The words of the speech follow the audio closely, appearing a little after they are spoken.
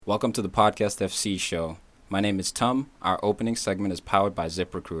Welcome to the Podcast FC show. My name is Tum. Our opening segment is powered by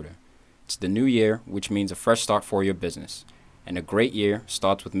ZipRecruiter. It's the new year, which means a fresh start for your business. And a great year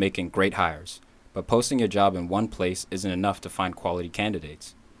starts with making great hires. But posting your job in one place isn't enough to find quality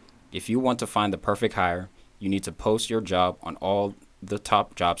candidates. If you want to find the perfect hire, you need to post your job on all the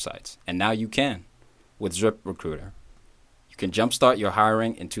top job sites. And now you can with ZipRecruiter. You can jumpstart your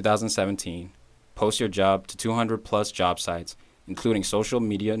hiring in 2017, post your job to 200 plus job sites, including social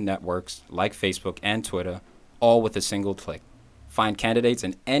media networks like Facebook and Twitter, all with a single click. Find candidates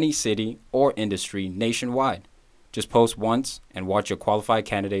in any city or industry nationwide. Just post once and watch your qualified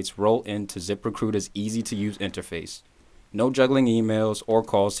candidates roll into ZipRecruiter's easy-to-use interface. No juggling emails or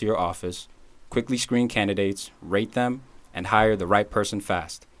calls to your office. Quickly screen candidates, rate them, and hire the right person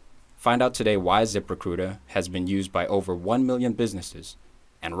fast. Find out today why ZipRecruiter has been used by over 1 million businesses.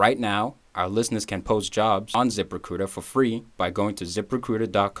 And right now, our listeners can post jobs on ZipRecruiter for free by going to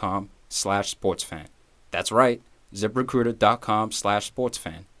ZipRecruiter.com/sportsfan. That's right,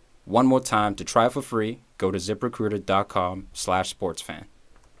 ZipRecruiter.com/sportsfan. One more time to try for free, go to ZipRecruiter.com/sportsfan.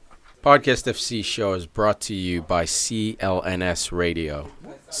 Podcast FC show is brought to you by CLNS Radio.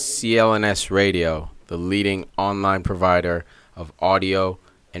 CLNS Radio, the leading online provider of audio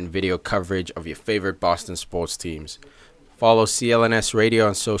and video coverage of your favorite Boston sports teams. Follow CLNS Radio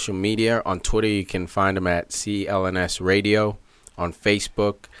on social media. On Twitter, you can find them at CLNS Radio. On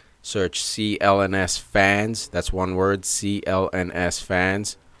Facebook, search CLNS Fans. That's one word, CLNS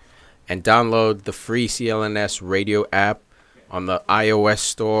Fans. And download the free CLNS Radio app on the iOS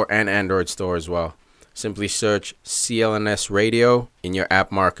store and Android store as well. Simply search CLNS Radio in your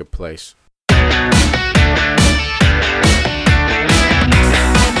app marketplace.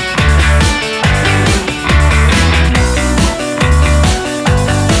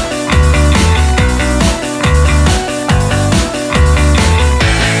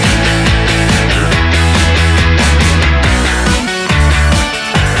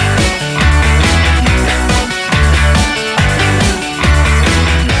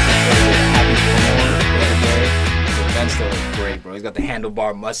 He's got the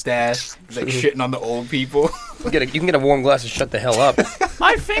handlebar mustache. He's like shitting on the old people. You can get a warm glass and shut the hell up.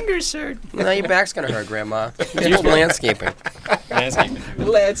 My fingers hurt. Now your back's gonna hurt, Grandma. You're landscaping.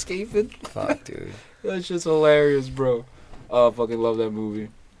 Landscaping. Fuck, dude. That's just hilarious, bro. Oh, I fucking love that movie.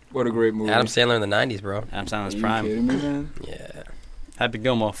 What a great movie. Adam Sandler in the 90s, bro. Adam Sandler's Are you prime. kidding me, man? Yeah. Happy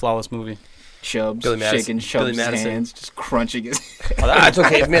Gilmore, flawless movie. Chubbs, Billy Madison. shaking Chubbs' Billy Madison. hands, just crunching his It's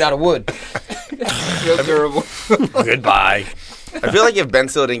okay. It's made out of wood. real terrible. Goodbye. I feel like if Ben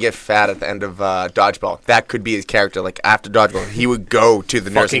Stiller didn't get fat at the end of Dodgeball, that could be his character. Like, after Dodgeball, he would go to the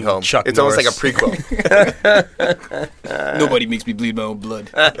nursing home. Chuck It's Norris. almost like a prequel. Nobody makes me bleed my own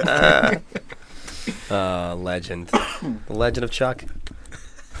blood. Legend. The legend of Chuck.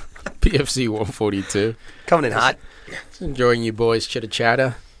 PFC 142. Coming in hot. Just enjoying you boys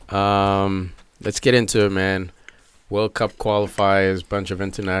chitter-chatter. Let's get into it, man. World Cup qualifiers, bunch of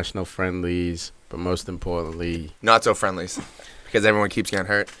international friendlies, but most importantly, Not so friendlies, because everyone keeps getting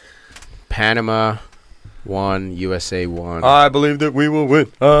hurt. Panama won, USA won. I believe that we will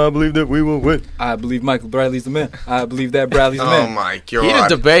win. I believe that we will win. I believe Michael Bradley's the man. I believe that Bradley's the Oh, man. my Heated God.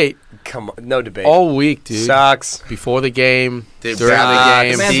 debate Come on. No debate. all week, dude. Sucks. Before the game, Dude, during Bradley the The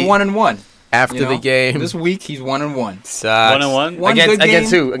game, man's See- 1-1. after You know? the game. This week, he's 1-1. Sucks. 1-1? One Against, good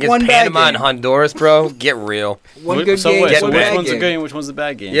against game, who? Against one bad Panama and game. Honduras, bro? Get real. One good So game, wait, Get one which bad one's the game. good game, which one's the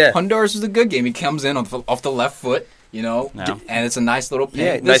bad game? Yeah. Honduras was a good game. He comes in off the left foot, you know, Yeah. and it's a nice little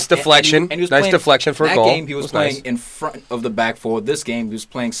Yeah, this- nice deflection. and he was Nice playing- deflection for a that goal. game, he was Was playing nice. in front of the back four. This game, he was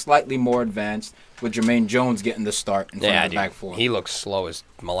playing slightly more advanced with Jermaine Jones getting the start in front Yeah, of the dude. back four. He looks slow as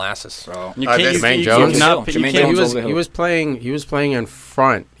molasses. Bro. You Uh, can't, this- Jermaine you Jones? cannot- you Jermaine can't- he Jones was over the he was playing in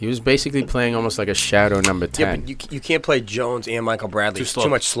front. He was basically playing almost like a shadow number 10. Yeah, but you can't play Jones and Michael Bradley. Too It's slow. too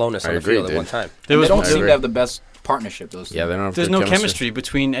much slowness I on the agree, field dude. at one time. There They was don't I seem agree. to have the best partnership. Those two. Yeah, they don't have There's good no chemistry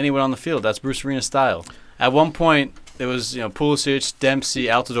between anyone on the field. That's Bruce Arena's style. At one point, there was Pulisic, Dempsey,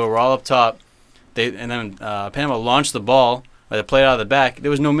 Altidore were all up top. Then Panama launched the ball, or they played out of the back.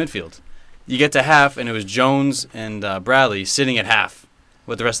 There was no midfield. You get to half, and it was Jones and Bradley sitting at half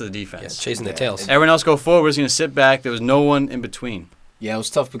with the rest of the Yeah, defense. chasing their tails. Everyone else go forward was going to sit back. There was no one in between. Yeah, it was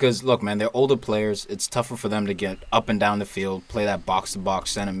tough because, look, man, they're older players. It's tougher for them to get up and down the field, play that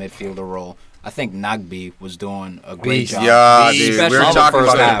box-to-box center midfielder role. I think Nagbe was doing a great Beast. job. Yeah, dude. Especially We were in the talking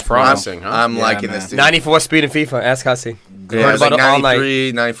first about half, it. bro. Promising, huh? I'm Yeah, liking man. this, dude. 94 speed in FIFA. Ask Hussey. Yeah, Heard it's about like it all night.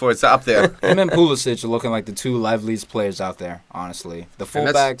 93, 94. It's up there. Him and Pulisic are looking like the two liveliest players out there, honestly. The And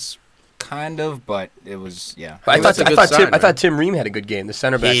fullbacks, that's- kind of, but it was, yeah. I That's a good sign, thought Tim Ream had a good game. The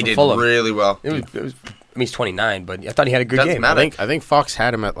center back He from did Fulham. really well. It was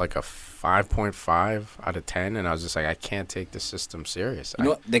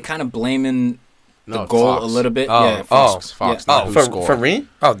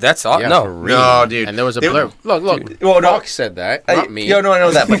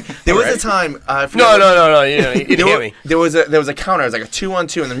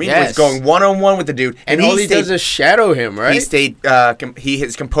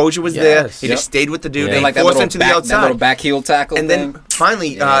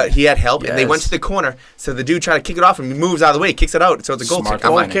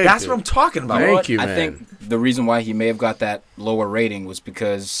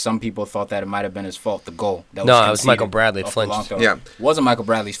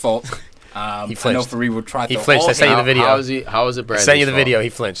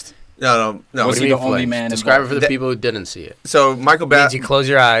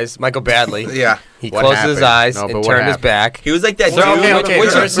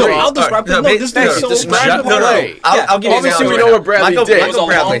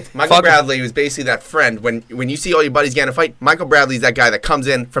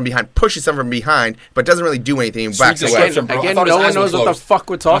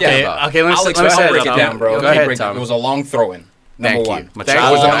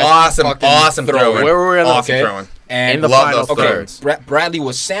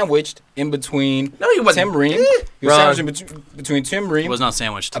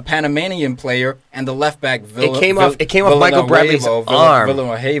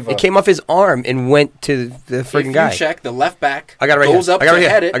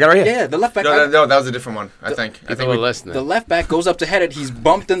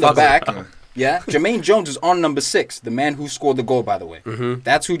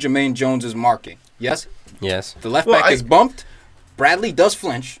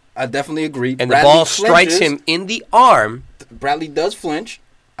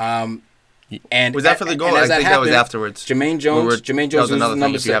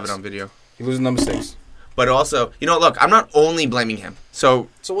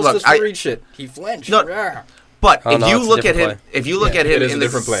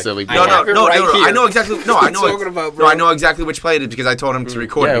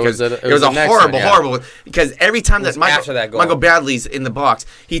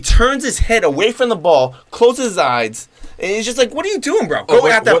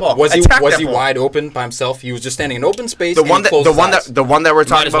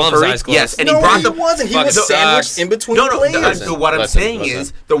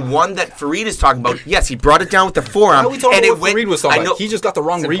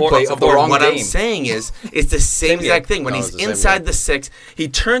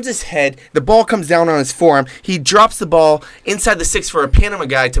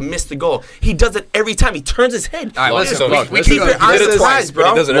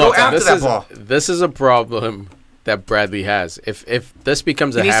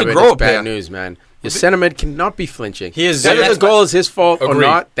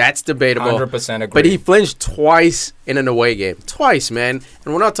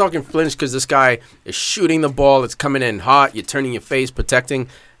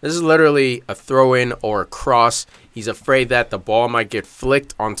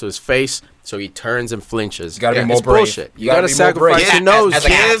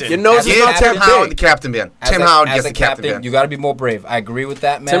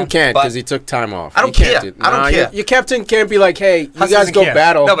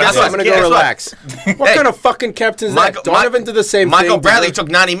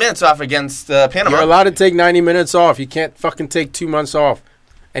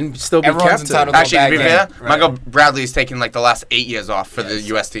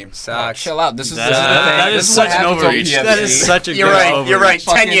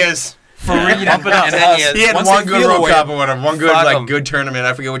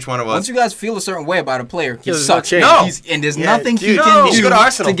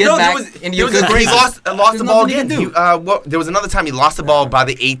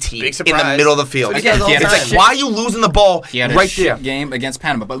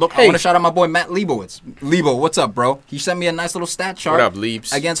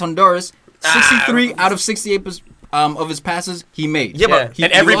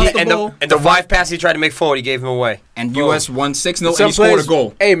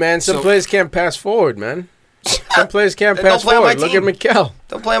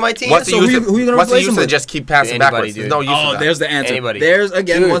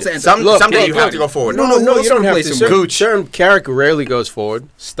replace him with Gooch. Certain Carrick rarely goes forward.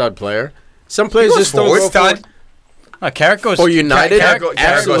 Stud player. Some players just don't go forward. Carrick goes for United. Carrick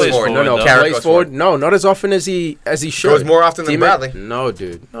goes forward. No, Carrick plays forward. No, not as often as he should. Goes more often than Bradley. No,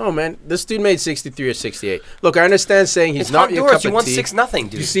 dude. No, man. This dude made 63 or 68. Look, I understand saying he's not your cup of tea. You won 6-0,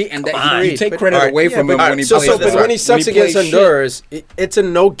 dude. You see, and you take credit away from him when he plays. But when he sucks against Honduras, it's a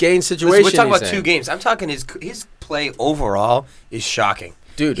no-gain situation. We're talking about 2 games. I'm talking his play overall is shocking.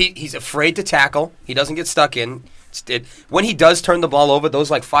 Dude. He's afraid to tackle. He doesn't get stuck in. When he does turn the ball over, those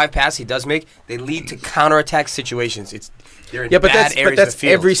 5 passes he does make, they lead to counterattack situations. They're in bad areas of the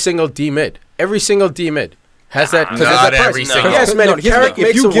field. Every single D mid. Every single D mid has that. Not every single. Yes, man. If Carrick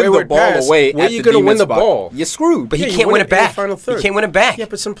makes a wayward pass, where are you going to win the ball? You're screwed. But he can't win it back. He can't win it back. Yeah,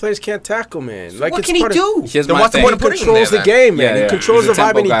 but some players can't tackle, man. What can he do? Here's my thing. He controls the game, man. He controls the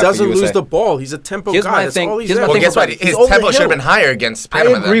vibe, and he doesn't lose the ball. He's a tempo guy. That's all he's doing. Well, guess what? His tempo should have been higher against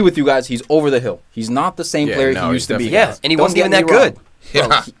Panama. I agree with you guys. He's over the hill. He's not the same player he used to be. Yeah, and he wasn't even that good.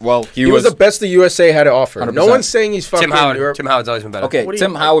 Yeah. Well, he was the best the USA had to offer. 100%. No one's saying he's fucking Europe. Tim Howard's always been better. Okay,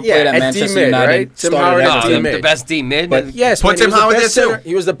 Tim Howard played at Manchester United. Right? Tim Howard as the best D mid. But yes, put Tim Howard there too.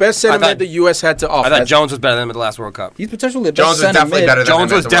 He was the best center mid the US had to offer. I thought Jones was better than him at the last World Cup. He's potentially the Jones best was definitely better than him.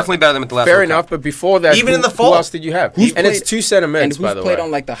 Jones was definitely better than him at the last World Cup. Fair enough, but before that, even in the fall, who else did you have? And it's 2 center mids, by the way. And who's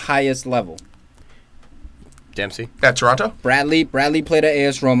played on the highest level? Dempsey. At Toronto? Bradley played at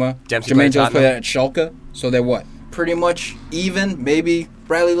AS Roma. Dempsey Jermaine Jones played at Schalke. So they're what? Pretty much even, maybe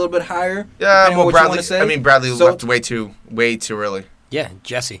Bradley a little bit higher. Yeah, well, Bradley left way too early. Yeah,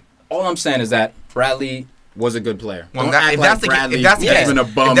 Jesse. All I'm saying is that Bradley was a good player. Well, if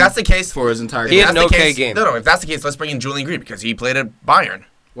that's the case for his entire game. He had an okay game. No, if that's the case, let's bring in Julian Green because he played at Bayern.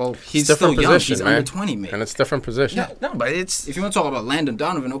 Well, he's still young. He's under 20, man. And it's different position. Yeah, no, but it's... If you want to talk about Landon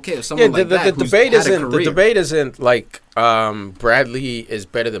Donovan, okay, or someone like that the debate isn't like Bradley is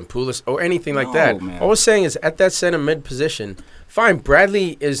better than Pulis or anything like that. Man. All we're saying is at that center mid position, fine,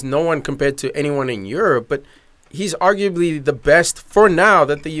 Bradley is no one compared to anyone in Europe, but he's arguably the best for now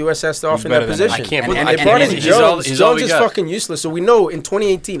that the U.S. has to offer in that position. And they brought in Jones. Jones is fucking useless. So we know in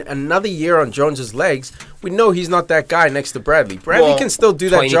 2018, another year on Jones's legs, we know he's not that guy next to Bradley. Bradley can still do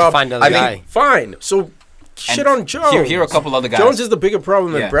that job. Fine. So shit on Jones. Here are a couple other guys. Jones is the bigger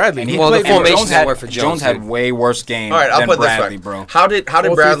problem than Bradley. The formation didn't work for Jones. Jones had way worse games. All right, I'll put Bradley, this way. bro. How did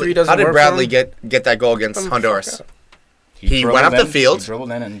Bradley get that goal against Honduras? He went up the field,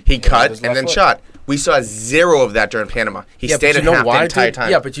 he cut, and then shot. We saw 0 of that during Panama. He stayed at half the entire time.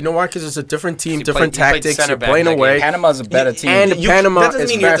 Yeah, but you know why? Because it's a different team, different tactics. You're playing away. Panama's a better team. And Panama that doesn't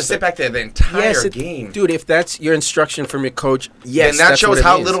mean you have to sit back there the entire game. Dude, if that's your instruction from your coach, yes, then that shows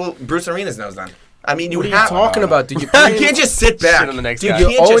how little Bruce Arenas knows then. I mean, what are you talking about, dude? You can't just sit back. Dude, you're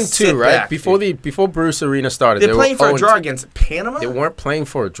 0-2, right? Before Bruce Arena started, they're playing for a draw against Panama. They weren't playing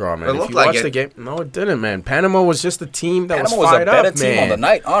for a draw, man. If you watch the game, no, it didn't, man. Panama was just a team that was fired up, man. Panama was a better team on the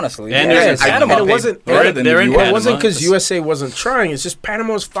night, honestly. And it wasn't. It wasn't because USA wasn't trying. It's just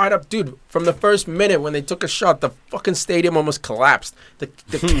Panama was fired up, dude. From the first minute when they took a shot, the fucking stadium almost collapsed. The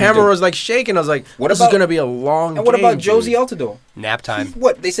camera was like shaking. I was like, "This is gonna be a long." And what about Josie Altidore? Nap time.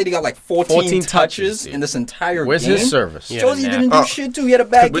 What they said he got like 14 touches in this entire game. Where's his service? Josie didn't do shit too. He had a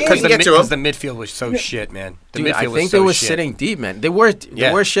bad game. Because the midfield was so shit, man. I think they were sitting deep, man. They were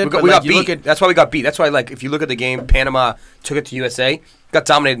shit. We got beat. That's why we got beat. That's why, if you look at the game, Panama took it to USA. Got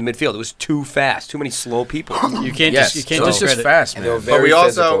dominated in the midfield. It was too fast. Too many slow people. You can't just fast, man. But we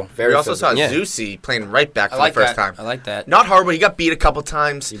also saw Zusi playing right back for the first time. I like that. Not horrible. He got beat a couple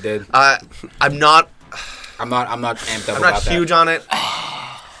times. He did. I'm not amped up about that. I'm not huge on it.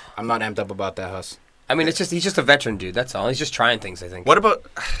 I'm not amped up about that, Huss. I mean, he's just a veteran dude. That's all. He's just trying things, I think. What about...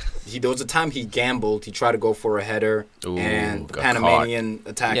 There was a time he gambled. He tried to go for a header, and the Panamanian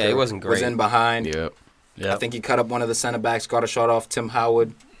attacker was in behind. Yep. I think he cut up one of the center backs, got a shot off Tim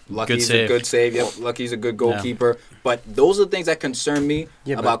Howard. Lucky's a good save. Yep, Lucky's a good goalkeeper. Yeah. But those are the things that concern me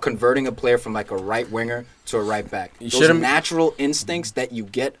about converting a player from like a right winger to a right back. Those are natural instincts that you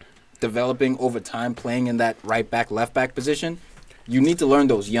get developing over time playing in that right back, left back position. You need to learn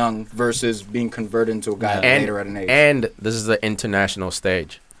those young versus being converted into a guy later at an age. And this is the international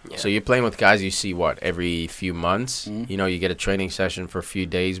stage. Yeah. So you're playing with guys you see, every few months? Mm-hmm. You know, you get a training session for a few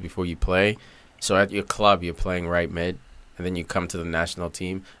days before you play. So at your club, you're playing right mid. And then you come to the national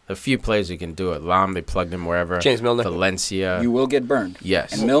team. The few players who can do it. Lam, they plugged him wherever. James Milner. Valencia. You will get burned.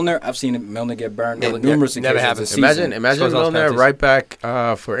 Yes. And Milner, I've seen Milner get burned on numerous occasions. Never happens. Imagine Milner right back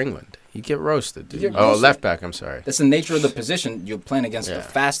for England. He'd get roasted, dude. Left back, I'm sorry. That's the nature of the position. You're playing against the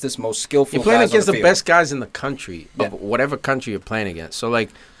fastest, most skillful guys. You're playing against the best guys in the country, of whatever country you're playing against. So,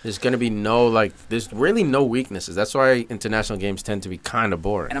 There's going to be there's really no weaknesses. That's why international games tend to be kind of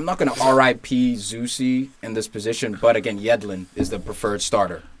boring. And I'm not going to R.I.P. Zusi in this position, but again, Yedlin is the preferred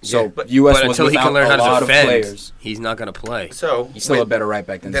starter. So U.S. was until he can learn how to defend, players. He's not going to play. So he's still a better right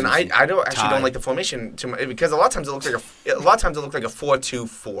back than Zusi. I don't like the formation too much because a lot of times it looks like a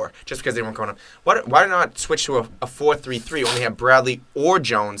 4-2-4 just because they weren't going on. Why not switch to a 4-3-3? Only have Bradley or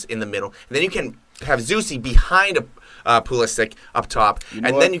Jones in the middle, and then you can have Zusi behind Pulisic up top,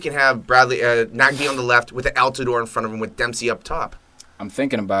 then you can have Bradley Nagbe on the left with the Altidore in front of him with Dempsey up top. I'm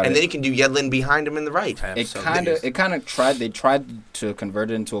thinking about it. And then you can do Yedlin behind him in the right. They tried to convert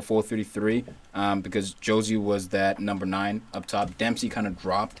it into a 4-3-3 because Josie was that number 9 up top. Dempsey kind of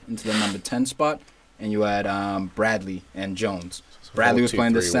dropped into the number 10 spot, and you had Bradley and Jones. Bradley was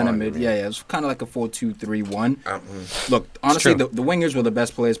playing the center mid. Yeah, it was kind of like a 4-2-3-1. Look, honestly, the wingers were the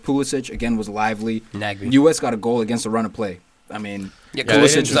best players. Pulisic, again, was lively. Nagbe. U.S. got a goal against a run of play. I mean,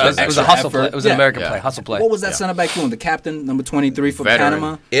 Pulisic was a hustle play. It was an American play, hustle play. What was that center back doing? The captain, number 23 for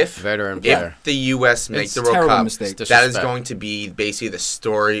Panama? Veteran player. If the U.S. make the World Cup, that is going to be basically the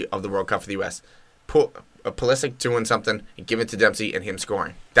story of the World Cup for the U.S. Pulisic doing something, and give it to Dempsey, and him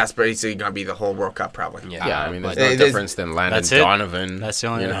scoring. That's basically going to be the whole World Cup, probably. Yeah, I mean, there's no difference than Landon Donovan. That's the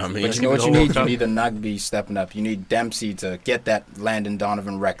only But you know what you need? You need the Nagbe stepping up. You need Dempsey to get that Landon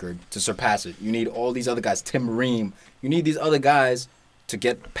Donovan record, to surpass it. You need all these other guys, Tim Ream. You need these other guys to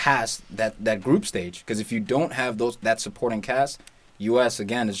get past that group stage. Because if you don't have that supporting cast, U.S.,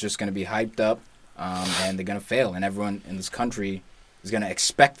 again, is just going to be hyped up, and they're going to fail. And everyone in this country is going to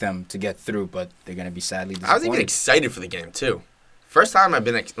expect them to get through, but they're going to be sadly disappointed. I was even excited for the game, too. First time I've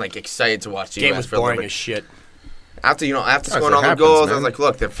been excited to watch the game U.S. was boring as shit. After scoring all the goals, man. I was like,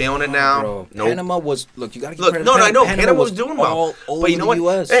 look, they're feeling it now. Nope. Panama was, you got to give credit. I know. Panama was doing well. But you know what?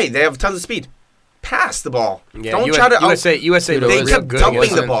 US. Hey, they have tons of speed. Pass the ball. Yeah, don't try to USA. They kept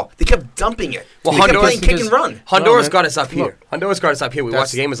dumping the ball. They kept dumping it. Well, they kept playing kick and run. Honduras got us up here. We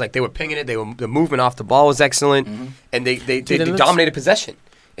watched the game. It was like they were pinging it. The movement off the ball was excellent, and they dominated possession.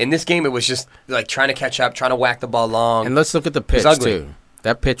 In this game, it was just like trying to catch up, trying to whack the ball long. And let's look at the pitch too.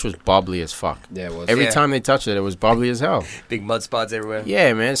 That pitch was bubbly as fuck. Yeah, it was. Every time they touched it, it was bubbly as hell. Big mud spots everywhere.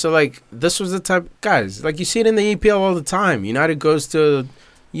 Yeah, man. So this was the type, guys. You see it in the EPL all the time. United goes to,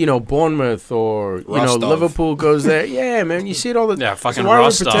 Bournemouth or Liverpool goes there. Yeah, man. You see it all the time. Yeah, fucking so why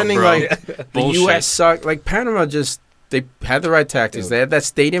Rostov, are we pretending bro. the U.S. suck? Panama they had the right tactics. They had that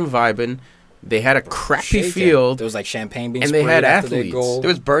stadium vibing. They had a crappy field. There was champagne being and sprayed they had after athletes. There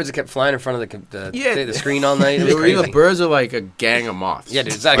was birds that kept flying in front of the screen all night. They were either birds or a gang of moths. Yeah,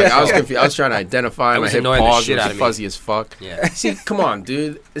 dude, exactly. I was confused. I was trying to identify them. I hit pause. It was fuzzy as fuck. Yeah. See, come on,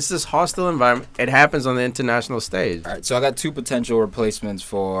 dude. It's this hostile environment. It happens on the international stage. All right, so I got 2 potential replacements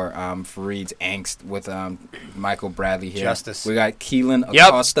for Fareed's angst with Michael Bradley here. Justice. We got Keelan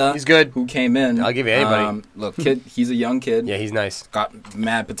Acosta. He's good. Who came in. I'll give you anybody. Look, he's a young kid. Yeah, he's nice. Got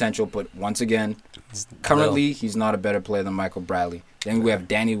mad potential, but once again, currently he's not a better player than Michael Bradley. Then we have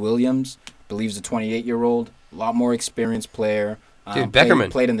Danny Williams, believes a 28-year-old, a lot more experienced player. Dude,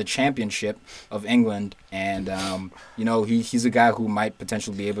 Beckerman played in the championship of England, and he's a guy who might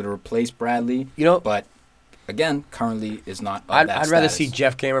potentially be able to replace Bradley. But again, currently is not. I'd rather see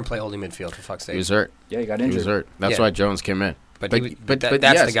Jeff Cameron play holding midfield, for fuck's sake. He was hurt. Yeah, he got injured. He was hurt. That's why Jones came in. But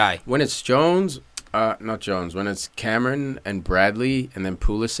that's the guy. When it's Jones, not Jones. When it's Cameron and Bradley and then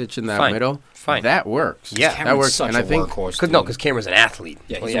Pulisic in that middle, that works. Yeah, Cameron's that works. Such and I think because Cameron's an athlete.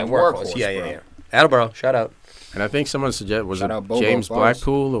 Yeah, he's a workhorse. Yeah. Attleboro, shout out. And I think someone suggested, was it James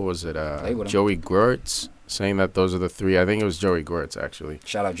Blackpool or was it Joey Gwirtz saying that those are the 3? I think it was Joey Gwirtz, actually.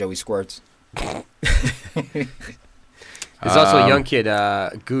 Shout out Joey Squirts. There's also a young kid,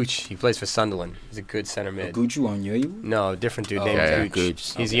 Gooch. He plays for Sunderland. He's a good center mid. Gooch on you? No, different dude named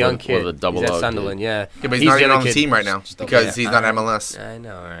Gooch. He's a young kid. With a double he's at O, Sunderland, dude. yeah. Yeah, but he's not even on the team right now because he's not MLS. I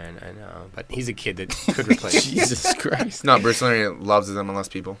know, Ryan. I know. But he's a kid that could replace. Jesus Christ. No, Bruce Leonard loves his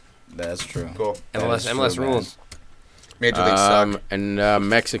MLS people. That's true. Cool. MLS rules. Major League Suck. And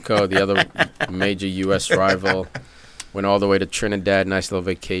Mexico, the other major U.S. rival, went all the way to Trinidad. Nice little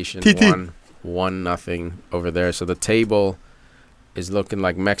vacation. Won 1-0 over there. So the table is looking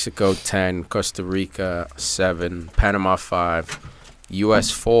like Mexico 10, Costa Rica 7, Panama 5,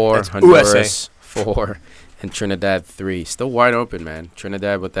 U.S. 4, That's Honduras USA. 4, and Trinidad 3. Still wide open, man.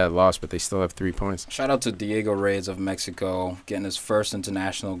 Trinidad with that loss, but they still have 3 points. Shout out to Diego Reyes of Mexico, getting his first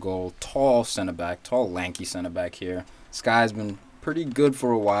international goal. Tall center back, tall, lanky center back here. This guy's been pretty good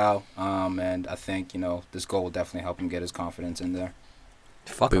for a while, and I think, this goal will definitely help him get his confidence in there.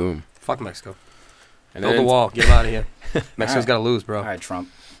 Fuck him. Fuck Mexico. And Build the wall. Get him out of here. Mexico's got to lose, bro. All right,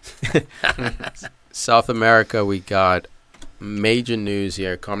 Trump. South America, we got major news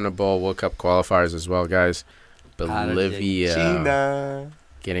here. CONMEBOL World Cup qualifiers as well, guys. Bolivia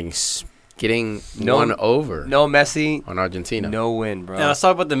getting one over. No Messi. On Argentina. No win, bro. Yeah, let's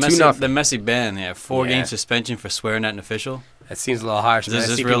talk about the Messi ban. Yeah, 4-game suspension for swearing at an official. That seems a little harsh. Is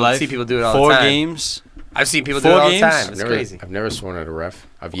this real life? I see people do it all the 4 time. games. I've seen people do it all the time. It's crazy. I've never sworn at a ref.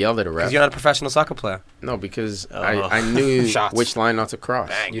 I've yelled at a ref. Because you're not a professional soccer player. No, because I knew which line not to cross.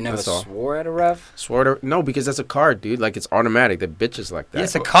 You never swore at a ref? No, because that's a card, dude. Like, it's automatic. The bitches like that. Yeah,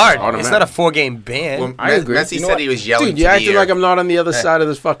 it's a card. It's not a 4-game ban. Well, I agree. Messi said he was yelling. Dude, you acting like I'm not on the other side of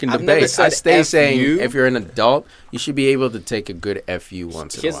this fucking debate. I stay saying if you're an adult, you should be able to take a good FU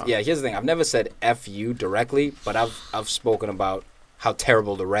once in a while. Yeah, here's the thing. I've never said FU directly, but I've spoken about how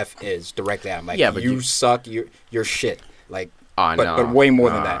terrible the ref is directly. I'm like, but you suck. You're shit. Like, but way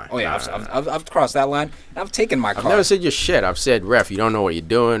more than that. Oh yeah, I've crossed that line. I've taken my card. I've never said you're shit. I've said, ref, you don't know what you're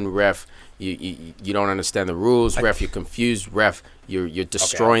doing. Ref, you don't understand the rules. Ref, you're confused. Ref, you're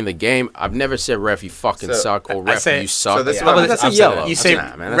destroying the game. I've never said, ref, you fucking suck, or ref, you suck. So that's a yellow. You say,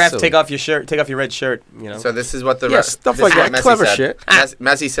 ref, take off your shirt, take off your red shirt. You know. So this is what the stuff like that. Clever shit.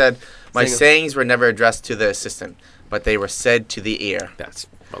 Messi said, my sayings were never addressed to the assistant, but they were said to the ear. That's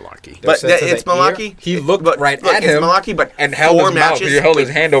malarkey. But it's malarkey. He looked right at him. It's malarkey, but and held his mouth. He held his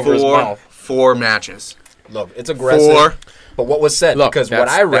hand over his mouth. 4 matches. Look, it's aggressive. But what was said? Look, because what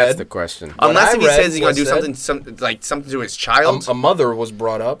I read. That's the question. Unless if he says he's going to do something to his child. A mother was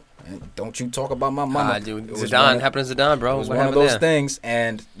brought up. And don't you talk about my mama. Dude, Zidane. Happened to Zidane, bro. It was one of those things.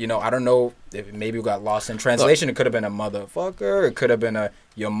 And, I don't know if maybe we got lost in translation. It could have been a motherfucker. It could have been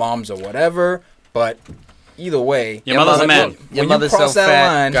your mom's or whatever. But either way. Your mother's a man. Your mother's so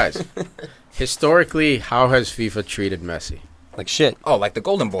fat. Guys, historically, how has FIFA treated Messi? Like shit. Oh, like the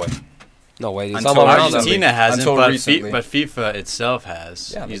golden boy. No way. Until Argentina hasn't, but FIFA itself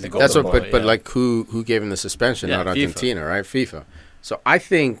has. Yeah, he's the that's golden what. boy, But like, who gave him the suspension? Not Argentina, right? FIFA. So I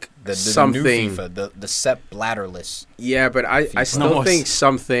think the something. New FIFA, the Sepp Blatterless. Yeah, but I still think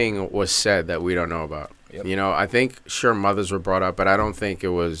something was said that we don't know about. Yep. I think sure mothers were brought up, but I don't think it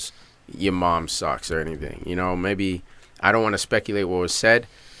was your mom sucks or anything. Maybe I don't want to speculate what was said.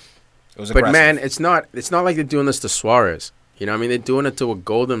 It was aggressive. But man, it's not like they're doing this to Suarez. They're doing it to a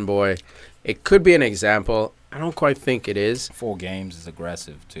golden boy. It could be an example. I don't quite think it is. 4 games is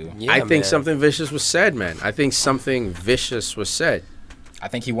aggressive too. Yeah, I think something vicious was said, man. I think something vicious was said. I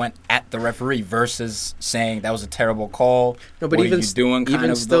think he went at the referee versus saying that was a terrible call. No, but even still,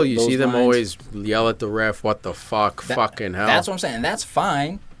 you see them always yell at the ref. What the fuck? Fucking hell. That's what I'm saying. And that's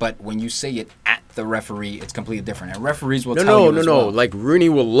fine. But when you say it at the referee, it's completely different. And referees will tell you. No. Like Rooney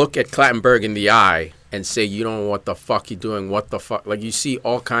will look at Clattenburg in the eye and say, "You don't know what the fuck you doing? What the fuck?" Like you see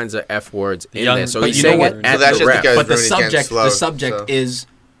all kinds of f words in there. So he's saying it at the ref. But the subject is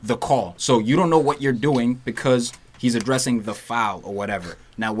the call. So you don't know what you're doing because he's addressing the foul or whatever.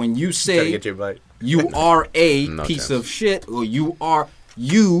 Now, when you say you are a piece of shit or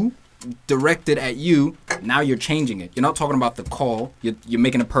you directed at you, now you're changing it. You're not talking about the call. You're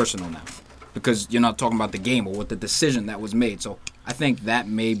making it personal now because you're not talking about the game or what the decision that was made. So I think that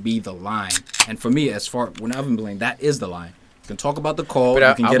may be the line. And for me, when I've been playing, that is the line. You can talk about the call.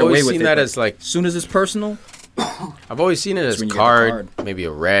 But you can get away with it. I've always seen that as like... As soon as it's personal... I've always seen it as card, maybe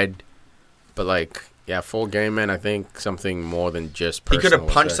a red. But like... Yeah, full game, man. I think something more than just personal. He could have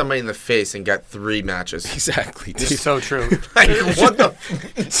punched somebody in the face and got 3 matches. Exactly. This is so true. Like, what the?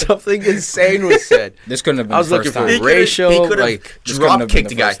 Something insane was said. This couldn't have been. I was the looking first for time. racial. He could have drop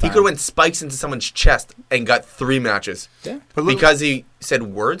kicked a guy. He could have went spikes into someone's chest and got 3 matches. Yeah, because he said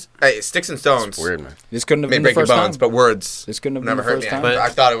words. Hey, sticks and stones. That's weird, man. This couldn't have been the the first bones, time. but words. This couldn't have never been the hurt first me. time. I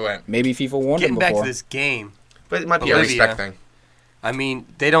thought it went. Maybe FIFA warned him before. Getting back to this game. But it might be a respect thing. I mean,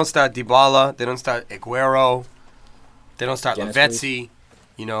 they don't start Dybala. They don't start Aguero. They don't start Lavezzi,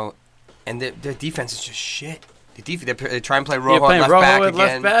 and their defense is just shit. They try and play Rojo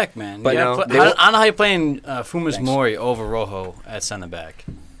left back, man. But I don't know how you're playing Fumas Mori over Rojo at center back.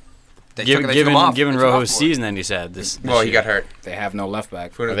 Given Rojo's season that he's had this well, he got hurt. They have no left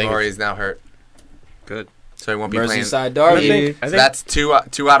back. Fumas Mori is now hurt. Good. So he won't be playing. Merseyside derby. I think that's 2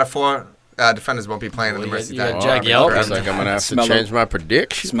 out of 4 defenders won't be playing in the Merseyside. Jack Yelp. I was like, I'm going to have to change my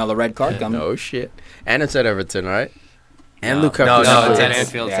prediction. Smell a red card coming. No shit. And it's at Everton, right? And Lukaku. No, it's at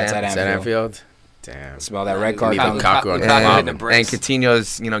Anfield. Yeah, it's at Anfield. Damn. Smell that red card coming. Lukaku on and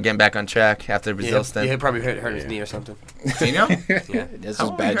Coutinho's, getting back on track after Brazil stint. He probably hurt his knee or something. Coutinho? Yeah. This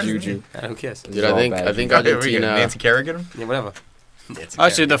is bad juju. Who cares? Dude, I think Argentina. Nancy Kerrigan? Yeah, whatever.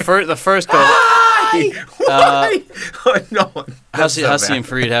 Actually, the first goal. Why? No. Hassi and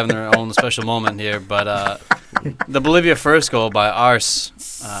Farid having their own special moment here, but the Bolivia first goal by Arce,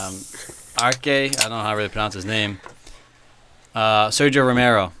 I don't know how to really pronounce his name. Sergio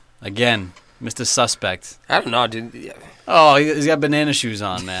Romero, again, Mr. Suspect. I don't know, dude. Yeah. Oh, he's got banana shoes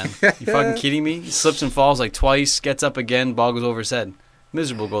on, man. You fucking kidding me? He slips and falls like twice, gets up again, ball goes over his head.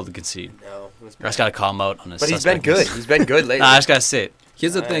 Miserable goal to concede. No. I just got to call him out on his But he's been good. He's been good lately. Nah, I just got to sit.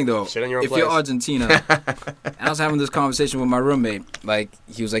 Here's the thing, though. Sit on your If place. you're Argentina, I was having this conversation with my roommate. Like,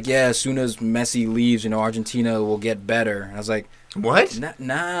 he was like, yeah, as soon as Messi leaves, Argentina will get better. And I was like, What?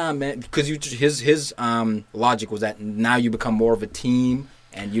 nah, man. Because his logic was that now you become more of a team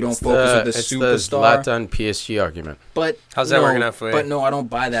and you don't focus on the superstar. It's the Zlatan PSG argument. But how's that working out for you? But no, I don't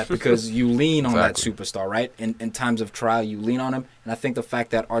buy that because you lean on that superstar, right? In times of trial, you lean on him. And I think the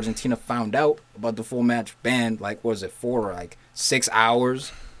fact that Argentina found out about the full match ban, 4 or 6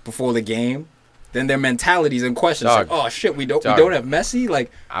 hours before the game, then their mentality's in question. It's like, oh shit, we don't have Messi.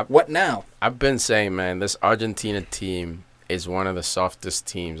 What now? I've been saying, man, this Argentina team is one of the softest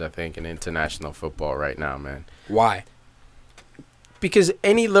teams I think in international football right now, man. Why? Because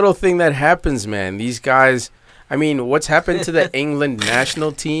any little thing that happens, man, these guys, I mean, what's happened to the England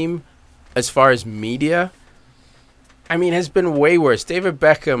national team as far as media, I mean, has been way worse. David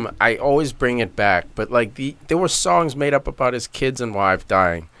Beckham, I always bring it back, but there were songs made up about his kids and wife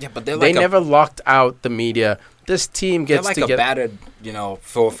dying. Yeah, but they never locked out the media. This team gets to get a battered,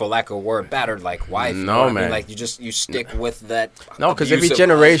 for lack of a word, battered wife. No, man. I mean? You stick with that. No, because every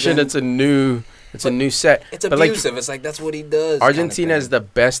generation it's a new set. It's abusive. It's that's what he does. Argentina is the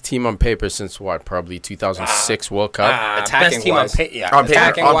best team on paper since probably 2006 World Cup. Attacking team wise, on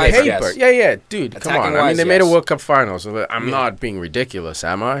paper. Yes. Yeah, dude, come on. I mean, they made a yes. World Cup final, so I'm not being ridiculous,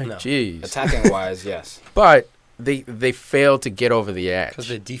 am I? No. Jeez. Attacking wise, yes. But they failed to get over the edge. Because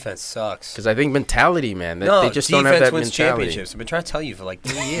the defense sucks. Because I think mentality, man. They just don't have that wins mentality. championships. I've been trying to tell you for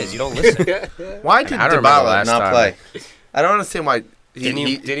 3 years. You don't listen. Why did I don't remember Dybala last not time. play? I don't understand why. Didn't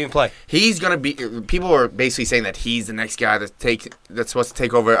even play. He's gonna be. People are basically saying that he's the next guy that's supposed to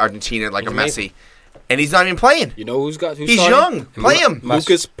take over Argentina like He's a amazing. Messi, and he's not even playing. You know who's He's starting? young. Play him.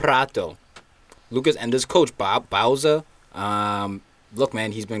 Lucas Prato. Lucas and this coach Bauza. Look,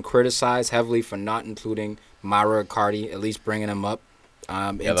 man, he's been criticized heavily for not including Mauro Icardi, at least bringing him up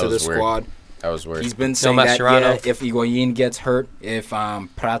into the squad. That was weird. He's been saying that if Higuain gets hurt, if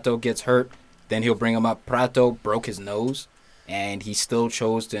Prato gets hurt, then he'll bring him up. Prato broke his nose, and he still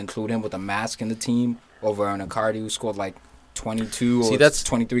chose to include him with a mask in the team over an Icardi who scored 22 or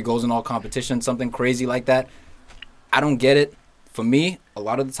 23 goals in all competitions, something crazy like that. I don't get it. For me, a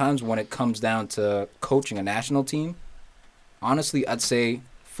lot of the times when it comes down to coaching a national team, honestly, I'd say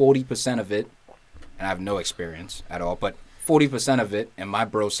 40% of it, and I have no experience at all, but 40% of it in my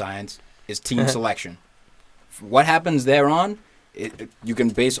bro science is team selection. What happens thereon, you can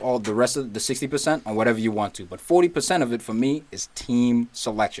base all the rest of the 60% on whatever you want to, but 40% of it for me is team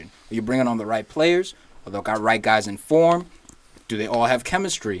selection. Are you bringing on the right players? Are the right guys in form? Do they all have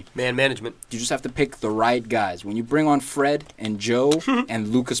chemistry? Man management. You just have to pick the right guys. When you bring on Fred and Joe and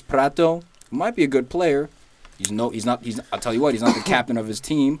Lucas Prato, who might be a good player, I'll tell you what, he's not the captain of his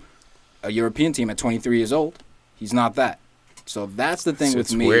team, a European team at 23 years old. He's not that. So that's the thing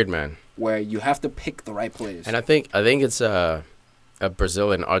with me. It's weird, man. Where you have to pick the right players. And I think it's a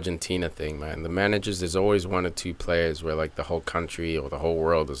Brazil and Argentina thing, man. The managers, there's always one or two players where the whole country or the whole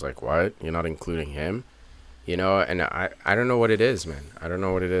world is like, what? You're not including him? And I don't know what it is, man. I don't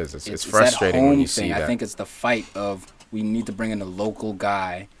know what it is. It's frustrating when you see that. I think it's the fight of we need to bring in a local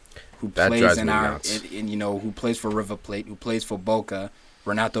guy who That plays drives in me our, nuts. who plays for River Plate, who plays for Boca,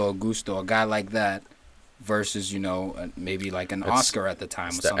 Renato Augusto, a guy like that, versus maybe an Oscar at the time.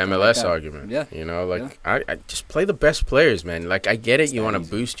 It's or the something MLS like that. argument. Yeah. I just play the best players, man. I get it. You want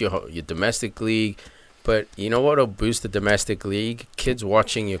to boost your domestic league. But you know what will boost the domestic league? Kids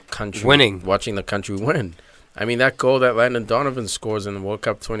watching your country. Watching the country win. I mean, that goal that Landon Donovan scores in the World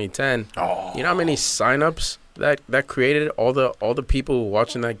Cup 2010. Oh. You know how many signups that created? All the people who were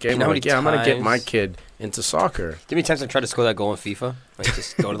watching that game. I'm going to get my kid into soccer. Give me times I tried to score that goal in FIFA.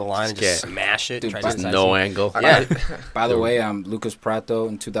 Just go to the line and just smash it. Dude, just no angle. Yeah. By the way, Lucas Prato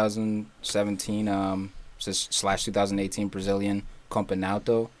in 2017 / 2018 Brazilian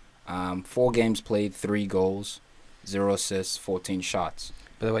Campeonato. 4 games played, 3 goals, 0 assists, 14 shots.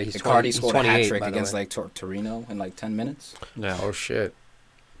 By the way, he's scored a 28 hat trick against Torino in 10 minutes. Yeah. Oh shit,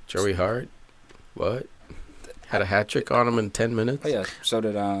 Joey Hart, what? Had a hat trick on him in 10 minutes. Oh yeah, so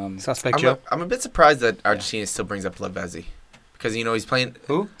did Suspect Joe. I'm a bit surprised that Argentina still brings up Lavezzi because he's playing.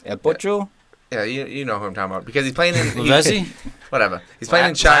 Who? El Pocho. Yeah, you know who I'm talking about because he's playing in Lavezzi? Whatever. He's playing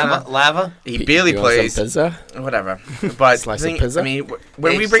in China. Lava. He barely plays. Pizza? Whatever. But Slice of pizza? I mean,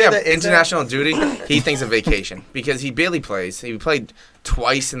 when we bring up international duty, he thinks of vacation because he barely plays. He played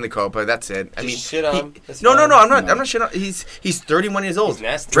twice in the Copa. That's it. I mean, shit on him. No. I'm not shit on. He's 31 years old. He's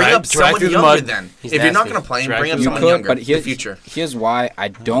nasty. Bring up Drag someone through the younger mud. then. He's If you're not nasty. going to play him, Drag bring up through the someone mud. younger. but In the future. Here's why I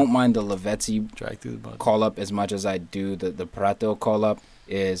don't mind the Lavezzi Drag through the mud. call up as much as I do the Prato call up.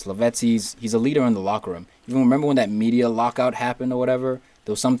 Is Lavezzi's? He's a leader in the locker room. You remember when that media lockout happened or whatever?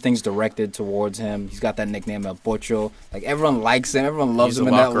 There was some things directed towards him. He's got that nickname El Pocho. Like everyone likes him. Everyone loves him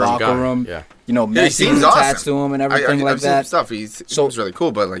in that locker room. Yeah. You know, Yeah, he Messi seems was attached awesome. to him and everything like I've seen that. stuff. He seems really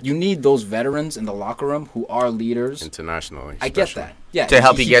cool, but like You need those veterans in the locker room who are leaders. Internationally. I get especially. that. Yeah, to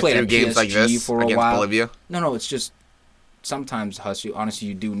help you he get played through at games like PSG this for a against while. Bolivia. No, it's just sometimes, Huss. Honestly,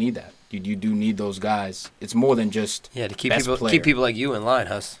 you do need that. You do need those guys. It's more than just Yeah, to keep best people player. like you in line,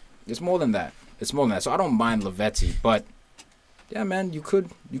 Huss. It's more than that. So I don't mind Lavezzi, but yeah, man, you could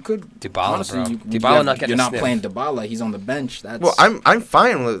Dybala, honestly, bro. you Dybala have- not getting you're a not sniff. playing Dybala. He's on the bench. That's Well, I'm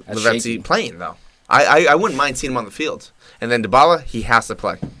fine with That's Lavezzi shaky. playing though. I wouldn't mind seeing him on the field. And then Dybala, he has to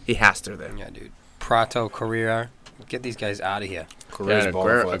play. He has to there. Yeah, dude. Prato, Carrera. Get these guys out of here. Career's Yeah, ball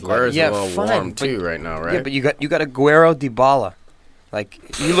for Aguero's Yeah, a little fine, warm but- too right now, right? Yeah, but you got Aguero, Dybala. Like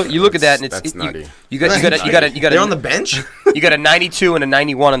you look at that and That's nutty. you got They're on the bench. you got a 92 and a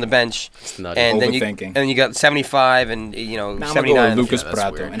 91 on the bench, It's nutty. and then Overthinking. you got 75 and Now I'm gonna go 79. with on the Lucas Yeah, that's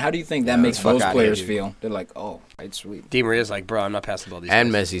Prato. weird. And how do you think that Yeah, makes fuck those outta here, players dude. feel? They're like, oh, right, sweet. Di Maria's like, bro, I'm not passing the ball. These And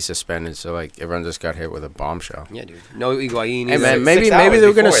guys. Messi suspended, so like everyone just got hit with a bombshell. Yeah, dude. No Higuain. Hey either. man, 6 maybe hours they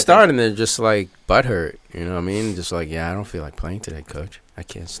were gonna before, I start and they're just like butthurt. You know what I mean? Just like, yeah, I don't feel like playing today, coach. I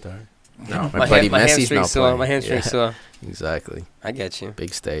can't start. No. My buddy my Messi's hamstring's not sore. playing. My hamstring's Yeah, sore. exactly. I get you.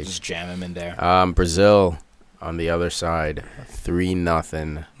 Big stage. Just jam him in there. Brazil on the other side,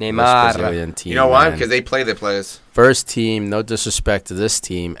 3-0. Neymar. Brazilian team. You know why? man. Because they play their players. First team, no disrespect to this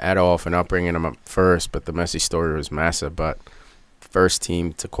team at all for not bringing them up first, but the Messi story was massive. But first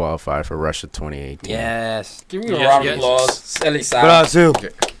team to qualify for Russia 2018. Yes. Give me a Yes, round of yes. applause. Elisao. Brazil.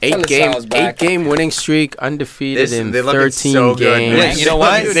 Elisau's back. 8-game winning streak, undefeated in They're looking 13 so good, games. man. Yeah, you know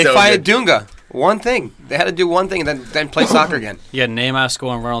what? It's They so fired good. Dunga. One thing. They had to do one thing and then play soccer again. You got Neymar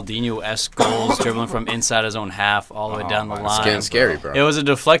scoring Ronaldinho-esque goals, dribbling from inside his own half all the way down the It's line. getting scary, bro. It was a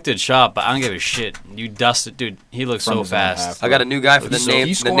deflected shot, but I don't give a shit. You dusted, dude. He looks From so his own fast. half. I got a new guy for the name.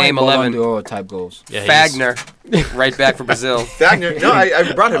 He's The scoring name Ballon 11. d'Or type goals. Yeah, Fagner, right back for Brazil. Wagner. No, I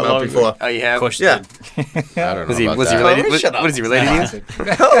brought him I up love before. Oh, you have? Pushed Yeah. it. I don't know Was he about was he that. related? Shut up. What is he related to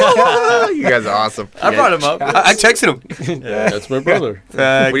you? You guys are awesome. I brought him up. I texted him. That's my brother.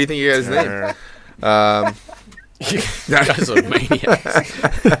 What do you think you guys' name? That guy's a maniac.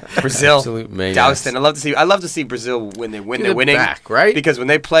 Brazil. Absolute maniac. Doustin. I love to see Brazil when they're winning. Back, right? Because when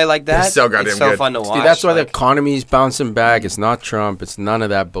they play like that, They're so goddamn it's so good. fun to watch. See, that's why the like, economy's bouncing back. It's not Trump. It's none of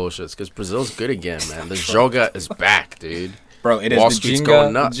that bullshit. It's because Brazil's good again, man. The Joga is back, dude. Bro, it is Wall the Street's going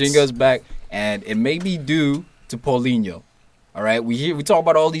Jenga. nuts. The Jenga's back, and it may be due to Paulinho. All right, we talk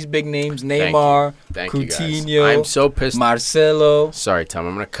about all these big names: Neymar, Thank you, guys. Coutinho, I'm so pissed. Marcelo. Sorry, Tom.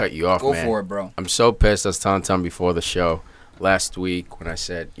 I'm going to cut you off, Go man. for it, bro. I'm so pissed. I was telling Tom before the show last week when I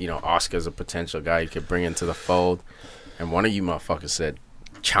said, Oscar's a potential guy you could bring into the fold. And one of you motherfuckers said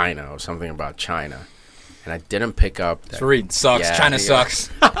China or something about China. And I didn't pick up that. Fareed sucks. Yeah, China nigga. sucks.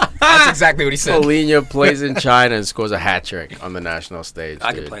 That's exactly what he said. Paulinho plays in China and scores a hat trick on the national stage.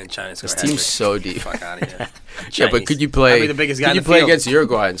 I dude. could play in China. This team's so deep. Fuck out of here. Yeah, but could you I'd play? be the biggest guy Could in you the play field. against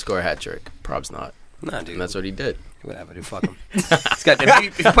Uruguay and score a hat trick? Prob's not, Nah, dude. and that's what he did. Whatever, dude. Fuck him. It's got,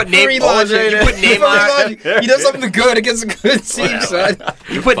 if you put name, Fareed logic. you put Neymar, He does something good against a good team, son.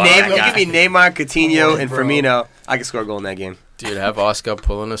 you put Fuck Neymar, that you give me Neymar, Coutinho, and bro. Firmino. I can score a goal in that game. Dude, have Oscar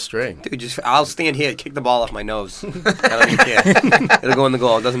pulling a string. Dude, I'll stand here, kick the ball off my nose. I don't even care. It'll go in the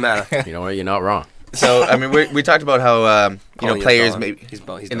goal. It doesn't matter. You know what? You're not wrong. So I mean, we talked about how Paulinho's players gone. maybe He's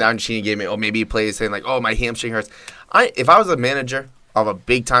in the Argentina game, or maybe players saying like, "Oh, my hamstring hurts." If I was a manager of a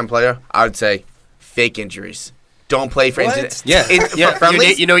big time player, I would say fake injuries. Don't play for injuries. Yeah. Yeah. For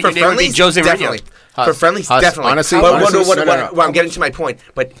friendlies, Your name for would be friendlies, Jose Mourinho. definitely. For friendlies, Huss, definitely. honestly, But no. I'm getting to my point.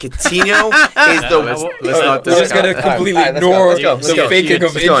 But Coutinho is the. let's not We're discuss. just gonna completely All right, let's go, ignore let's go, let's the go. faking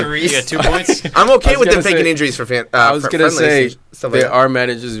of Let's go. You injuries. got 2 points. I'm I okay was with them gonna faking say- injuries for I was gonna say stuff like there that. are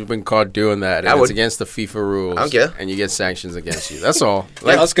managers who've been caught doing that, I and would. it's against the FIFA rules. I don't care. And you get sanctions against you. That's all.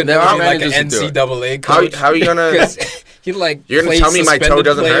 Like, us could there never are be like an managers who do it. NCAA coach. How are you gonna? 'Cause he like You're gonna plays tell me my toe suspended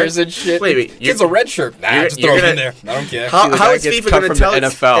doesn't hurt? players and shit. Wait, Kid's a red shirt. Nah, you're- just you're throw him gonna- in there. I don't care. How guy is gets FIFA cut gonna from tell? the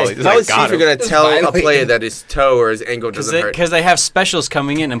NFL. He's How like, is got FIFA him. gonna tell a violating. player that his toe or his ankle doesn't hurt? Because they have specialists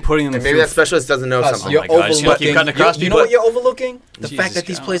coming in and putting them And maybe through. that specialist doesn't know Us, something. you're my God, she's gonna keep overlooking. cutting across You know people. what you're overlooking? The Jesus fact that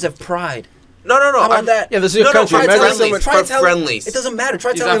these God. players have pride. No. How about that? Yeah, this is your country. For Imagine friendlies. Try For telling- friendlies. It doesn't matter.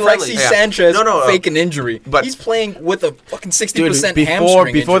 Try He's telling not Alexis friendly. Yeah. Sanchez No. fake an injury. But- He's playing with a fucking 60% Dude,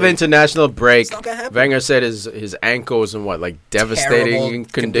 hamstring before the injury. international break, It's not gonna happen. Wenger said his ankle was in devastating Terrible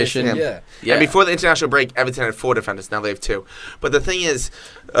condition. Yeah. Yeah. And before the international break, Everton had 4 defenders. Now they have 2. But the thing is,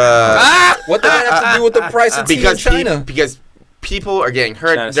 What does that have to do with the price of tea in because China? because people are getting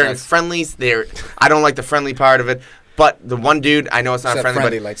hurt China during sucks. friendlies. I don't like the friendly part of it. But the one dude, I know it's not Said friendly,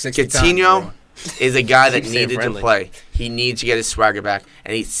 friendly but like 60 times, Coutinho bro. is a guy that Keep saying needed to friendly. play. He needs to get his swagger back,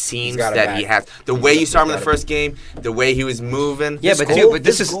 and it seems got it that back. he has. The way you saw him in the first game, the way he was moving. Yeah, but dude, but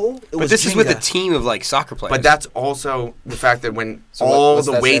this is with a Jenga. team of like soccer players. But that's also the fact that when So all what's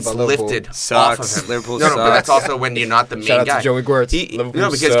the that say weights about Liverpool? lifted Sucks. off of him. Liverpool no, but that's sucks. also when you're not the main Shout out guy. to Joey Gwirtz. No,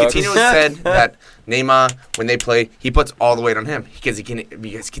 Liverpool because sucks. Coutinho said that Neymar, when they play, he puts all the weight on him because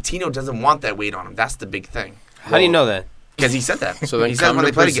Coutinho doesn't want that weight on him. That's the big thing. How do you know that? Because he said that. So then he said come when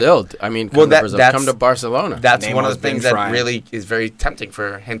to they played Brazil. I mean, Well, come to Brazil. that's- Come to Barcelona. That's one Neymar's of the things been that trying. really is very tempting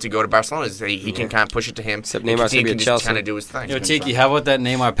for him to go to Barcelona. Is that he can kind of push it to him. Except and Neymar's Coutinho gonna be can at just Chelsea. kind of do his thing. Yo, Tiki, how about that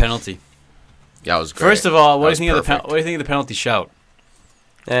Neymar penalty? Yeah, it was great. First of all, what That do you think was of the perfect. what do you think of the penalty shout?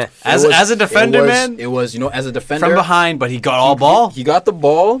 Eh. As a defender, man, It was, as a defender. from behind, but he got all ball, He got the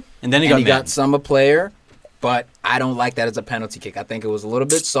ball, and then he and got he mad. got some a player, but I don't like that as a penalty kick. I think it was a little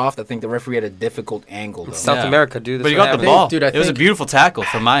bit soft. I think the referee had a difficult angle, though. South Yeah. America, dude. But he got the happened. ball. Dude, I it was a think- beautiful tackle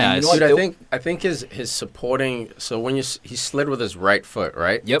from my And eyes. you know what? Dude, I think his supporting. So when he slid with his right foot,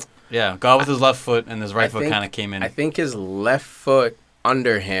 right? Yep. Yeah, got with his left foot, and his right I foot think- kind of came in. I think his left foot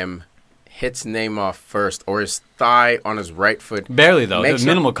under him hits Neymar first, or his thigh on his right foot. Barely though. It Makes was it-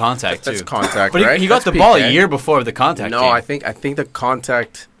 minimal contact That's too. contact, But right? he got That's the ball PK. a year before the contact. No, came. I think the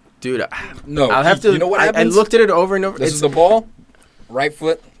contact, dude. No, I'll have to. You know what I happens? looked at it over and over. This It's, is the ball, right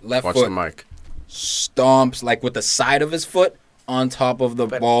foot, left watch foot, the mic. stomps like with the side of his foot on top of the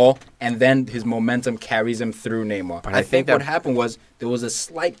ball, and then his momentum carries him through Neymar. But I I think think what that- happened was there was a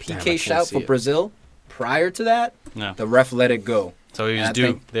slight Damn, I PK can't shout see for it. Brazil. Prior to that, No. the ref let it go. So he And was I due.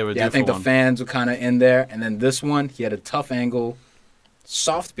 think- They were due I think for the one. fans were kind of in there, and then this one, he had a tough angle,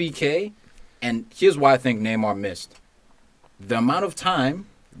 soft BK, and here's why I think Neymar missed: the amount of time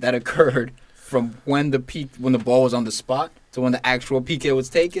that occurred from when the ball was on the spot to when the actual PK was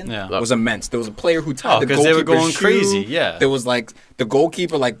taken Yeah. was immense. There was a player who tied Oh, the 'cause they were goalkeeper's going shoe. crazy, yeah. There was like the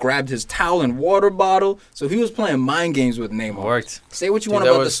goalkeeper grabbed his towel and water bottle, so he was playing mind games with Neymar. Worked. Say what you Dude, want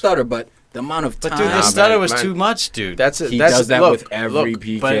that about the was- stutter, but the amount of time. But dude, the Nah, stutter man, was man. too much, dude. That's he that's, does that look, with every look,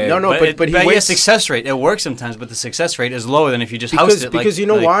 PK. But No, no, but he yes, waits success rate. It works sometimes, but the success rate is lower than if you just house it. because you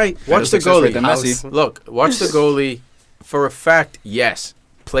know why? Watch the success rate goalie. than Messi. Look, watch the goalie. For a fact, yes,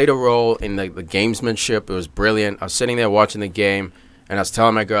 played a role in the gamesmanship. It was brilliant. I was sitting there watching the game, and I was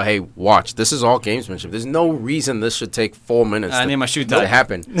telling my girl, "Hey, watch. This is all gamesmanship. There's no reason this should take 4 minutes I need my shoe to tied.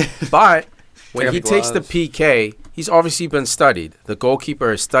 happen." But when Take he off the takes the gloves. PK, he's obviously been studied. The goalkeeper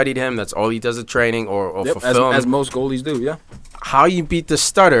has studied him. That's all he does at training or Yep, for as, film. as most goalies do, yeah. How you beat the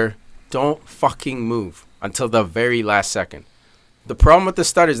stutter, don't fucking move until the very last second. The problem with the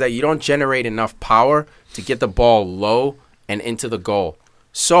stutter is that you don't generate enough power to get the ball low and into the goal.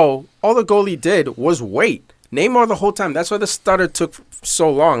 So all the goalie did was wait. Neymar the whole time. That's why the stutter took so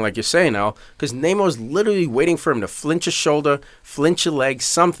long, like you're saying, Al, because Neymar was literally waiting for him to flinch a shoulder, flinch a leg,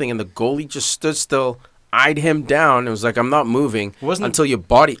 something, and the goalie just stood still, eyed him down, and was like, "I'm not moving until your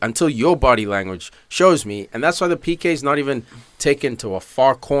body language shows me." And that's why the PK is not even taken to a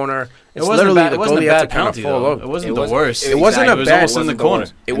far corner. It's It wasn't a literally bad, the it wasn't a goalie had bad to kind of penalty, fall though. over. It wasn't It the wasn't- worst. It wasn't a It was bad- almost in the corner.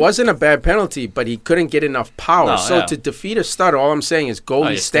 It wasn't a bad penalty, but he couldn't get enough power. No, So yeah. to defeat a stutter, all I'm saying is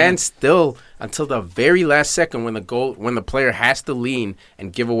goalie you stand still until the very last second when the player has to lean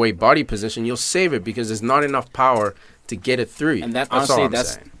and give away body position. You'll save it because there's not enough power to get it through you. And that That's all honestly, I'm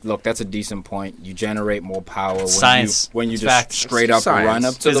that's saying. look, that's a decent point. You generate more power when Science. you It's just fact. straight up Science. run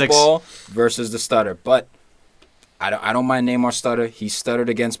up to the Physics. ball versus the stutter. But I don't mind Neymar stutter. He stuttered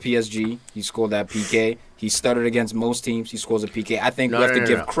against PSG. He scored that PK. He stuttered against most teams. He scores a PK. I think we have to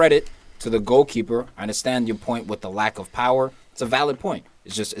give credit to the goalkeeper. I understand your point with the lack of power. It's a valid point.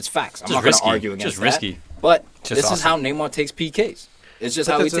 It's facts. I'm Just not going risky. to argue against Just that. risky. But Just this is how Neymar takes PKs. It's just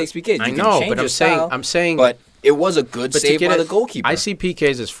But how he that's takes PKs. You I can know, change but your style, I'm saying, but it was a good but to save get by it- the goalkeeper. I see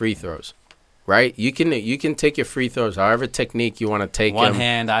PKs as free throws, right? You can take your free throws however technique you want to take One them.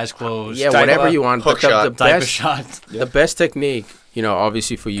 hand, eyes closed. Yeah, Dive whatever up, you want. hook But shot, the Diaper best shot. The best technique,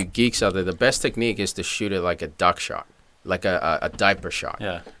 obviously for you geeks out there, the best technique is to shoot it like a duck shot, like a diaper shot.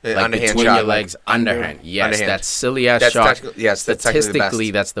 Yeah. Like Underhand between shot, your like legs, underhand. Yes, underhand. that silly ass That's shot. technical- yes, that's technically the best.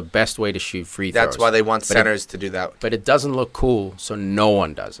 Statistically, that's the best way to shoot free throws. That's why they want But it- centers to do that. But it doesn't look cool, so no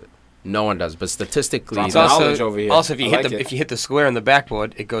one does it. No one does. But statistically, Drops that's- knowledge over here. Also, if you I hit like the it. if you hit the square on the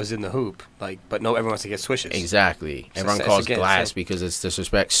backboard, it goes in the hoop. But no, everyone wants to get swishes. exactly. Everyone it's calls again, glass same. because it's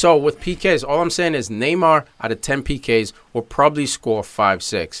disrespect. So with PKs, all I'm saying is Neymar out of 10 PKs will probably score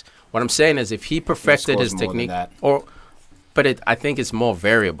 5-6. What I'm saying is if he perfected scores his more than technique, that. I think it's more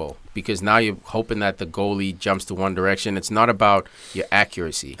variable because now you're hoping that the goalie jumps to one direction. It's not about your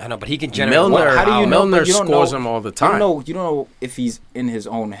accuracy. I know, but he can generate. Milner, How do you know? Milner But you don't scores know- them all the You time. don't know if he's in his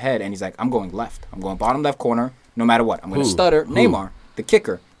own head and he's like, I'm going left. I'm going bottom left corner, no matter what. I'm going to Who? stutter. Who? Neymar, the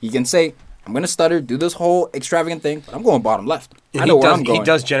kicker. He can say, I'm going to stutter, do this whole extravagant thing, but I'm going bottom left. I know where I'm going. He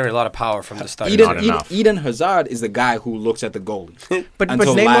does generate a lot of power from the start. Not enough. Eden Hazard is the guy who looks at the goalie. But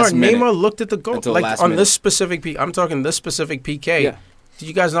Until last minute. Neymar looked at the goal. Until Like last on minute. this specific I'm talking this specific PK. Yeah. Did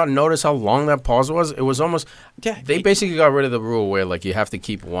you guys not notice how long that pause was? It was almost they basically got rid of the rule where like you have to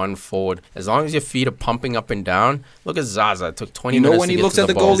keep one forward. As long as your feet are pumping up and down. Look at Zaza. It took 20 You know minutes when to he get looks to at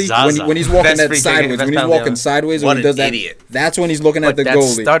the ball. goalie Zaza. when he's walking Best that free kick, sideways, best when he's penalty walking ever. sideways, What when he an does that, idiot. that's when he's looking at But the that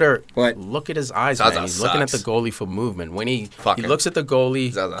goalie. stutter, But look at his eyes, Zaza man. He's looking at the sucks. goalie for movement. When he Fucking looks at the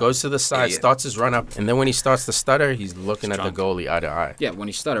goalie, Zaza. goes to the side, Idiot. starts his run up, and then when he starts to stutter, he's looking at the goalie eye to eye. yeah, when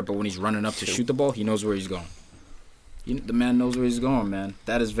he stutter, but when he's running up to shoot the ball, he knows where he's going. The man knows where he's going, man.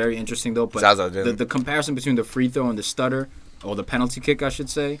 That is very interesting, though. But Zaza didn't. the comparison between the free throw and the stutter, or the penalty kick, I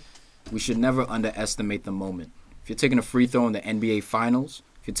should say, we should never underestimate the moment. If you're taking a free throw in the NBA Finals,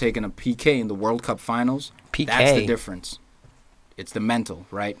 if you're taking a PK in the World Cup Finals, PK. that's the difference. It's the mental,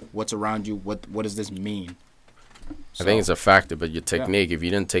 right? What's around you? What does this mean? I think it's a factor, but your technique, if you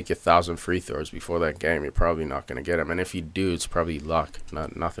didn't take your 1,000 free throws before that game, you're probably not going to get them. And if you do, it's probably luck,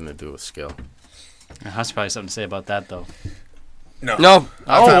 nothing to do with skill. That's probably something to say about that, though. No. No.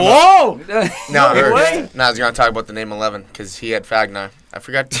 Whoa! No, way. I was going to talk about the name 11 because he had Fagner. I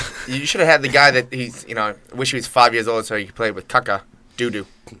forgot. You should have had the guy that he's, I wish he was 5 years old so he could play with Kaka. Doo-doo.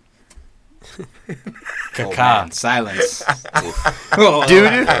 Oh, man, silence.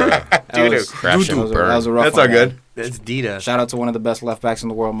 Doo-doo. Doo-doo. Crash and burn. That was a rough That's one, all good. That's Dita. Shout out to one of the best left backs in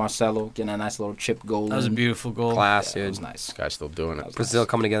the world, Marcelo, getting a nice little chip goal. That was a in. beautiful goal. Class, Yeah, it dude. was nice. This guy's still doing it. Brazil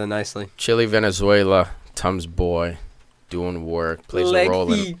coming together nicely. Chile, Venezuela, Tom's boy, doing work, plays a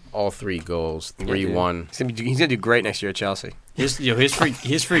role in all 3 goals, 3-1. He's gonna do great next year at Chelsea.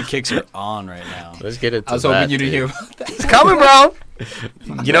 His free kicks are on right now. Let's get it to I was hoping that, you didn't dude. hear about that. It's coming, bro.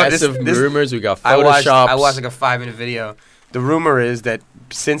 You know, this rumors, we got Photoshops. I watched like a 5-minute video. The rumor is that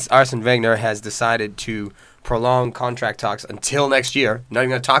since Arsene Wenger has decided to prolong contract talks until next year, not even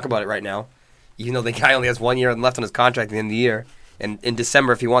going to talk about it right now, even though the guy only has 1 year left on his contract at the end of the year, and in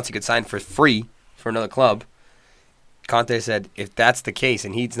December, if he wants, he could sign for free for another club. Conte said if that's the case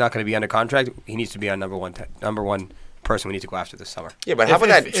and he's not going to be under contract, he needs to be our number one person we need to go after this summer. Yeah, but how about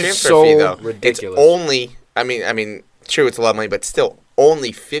that It's transfer so fee, though? ridiculous. It's only, I mean, true, it's a lot of money, but still,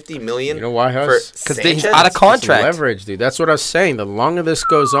 only $50 million You know why, for Hus? Because he's Sanchez? out of It's contract. leverage, dude. That's what I was saying. The longer this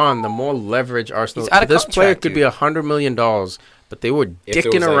goes on, the more leverage Arsenal. He's out of This player contract, could be $100 million, but they were If it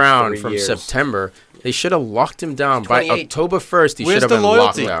dicking was like around 3 from years. September. They should have locked him down by 28. October 1st. He Where's should have the been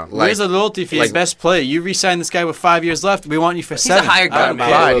loyalty? locked down. Where's the loyalty for your best player? You re-sign this guy with 5 years left. We want you for 7. a hired gun, man.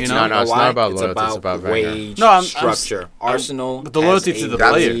 Pride, you No, know? no, it's Why? not about It's loyalty, it's about Wenger. wage No, I'm- structure. Arsenal, But the loyalty has to a the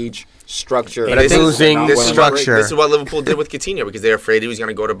player. wage structure. But This I think is losing not this one of structure- This is what Liverpool did with Coutinho because they're afraid he was going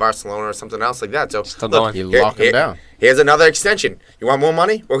to go to Barcelona or something else like that. So Still look, going. You lock him down. Here's another extension. You want more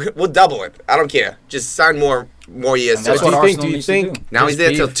money? We'll double it. I don't care. Just sign more years. And that's So what do Arsenal you needs to think? do. now he's there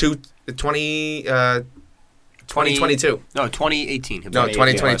his till beef- 2022. No, 2018. No,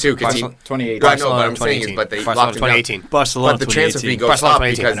 2022. Because he, 28. I know, but I'm saying is, but they Barcelona locked him down. 2018. Barcelona But the transfer fee 2018. goes Barcelona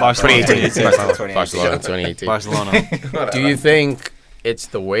up 2018. because Barcelona 2018. Barcelona 2018. Barcelona. Do you think it's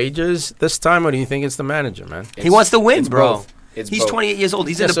the wages this time, or do you think it's the manager, man? He wants to win, it's bro. both. It's He's both. 28 years old.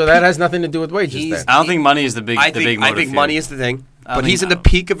 He's Yeah, in the so peak. that has nothing to do with wages He's- then. I don't think money is the big I motive think here. money is the thing. I But think- he's in the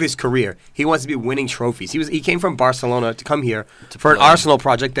peak of his career. He wants to be winning trophies. He came from Barcelona to come here for an play. Arsenal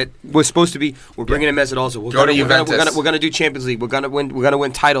project that was supposed to be. We're bringing in Mesut Ozil. Go to Juventus. We're gonna do Champions League. We're gonna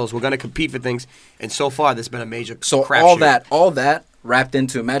win titles. We're gonna compete for things. And so far, there's been a major So crapshoot. all that wrapped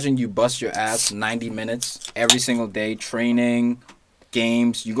into, imagine you bust your ass 90 minutes every single day, training,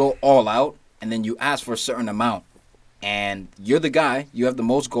 games, you go all out, and then you ask for a certain amount. And you're the guy, you have the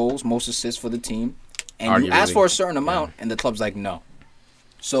most goals, most assists for the team, and you ask Arguably, for a certain amount, and the club's like, no.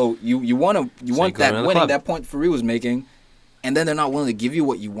 So you want you that go to another winning, club. that point Farid was making, and then they're not willing to give you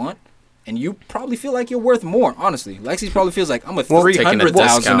what you want. And you probably feel like you're worth more, honestly. Lexi probably feels like I'm a Well, taking a 300,000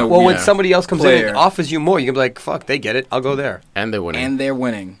 a discount. week. Well, when somebody else comes in player. and offers you more, you can be like, "Fuck, they get it. I'll go there." And they're winning. and they're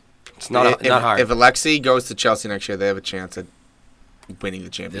winning. It's not if hard. If Alexi goes to Chelsea next year, they have a chance at winning the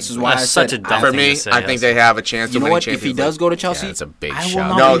championship. This is why That's I such said, a dumb For thing me, to say. I think they have a chance to you know win what? the If he Champions does League. go to Chelsea, Yeah, it's a big I will shot.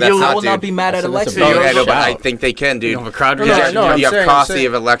 not, No, be, that's I not, will not dude. be mad at That's a Alexis. big No, I shot. know, but I think they can, dude. You have a crowd No, reaction. no, I'm you have saying- Costa, I'm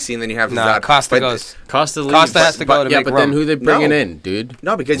you have Alexi, and then you have Nah, Zidane. Costa But- goes. Costa leaves. Costa has to go to Yeah, make but room. then who they bringing No. in, dude?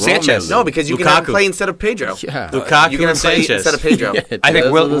 No, because Romelu. Sanchez. No, because you can have him Lukaku. play instead of Pedro. Yeah. Lukaku You can and play Sanchez. instead of Pedro. I think Then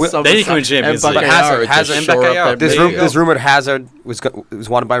you can win Champions League. But Hazard shore up There's that big. there's rumored Hazard was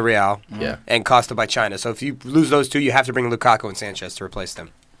wanted by Real Yeah. and Costa by China. So if you lose those two, you have to bring Lukaku and Sanchez to replace them.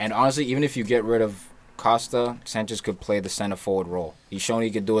 And honestly, even if you get rid of Costa, Sanchez could play the center forward role. He's shown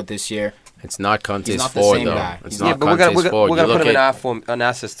he could do it this year. It's not He's Conte's not the forward, same though. guy. It's He's not but we're Conte's gonna forward. You put look him in at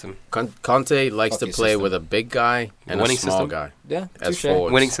our system. Conte likes Fuck to your play system. with a big guy and a Winning small system? guy Yeah, as touche.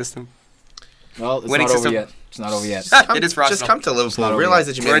 forwards. Winning system. Well, it's Winning not system. over yet. It's not over yet. It is for Just Arsenal. come to not Liverpool. over Realize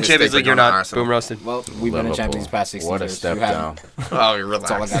yet. that you We're made in a Champions mistake League. You're by going to not. Arsenal. Boom roasted. Well, we've been in Champions League past 6 What a years. step You haven't. down. Oh, That's all I relax.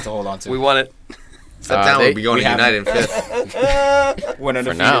 got to hold on to. We won it. Step down. they- We'll be going we to haven't. United in fifth.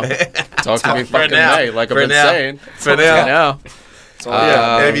 For now. Talk to me For fucking now. May, like I've For been now. saying. For now. now. That's all I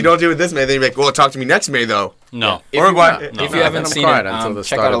got. And if you don't do it this May, then you're like, well, talk to me next May, though. No. Uruguay. If you haven't I'm seen quiet it, until the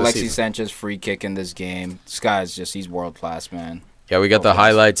check start out of the Alexis season. Sanchez free kick in this game. This guy's he's world class, man. Yeah, we got the yes.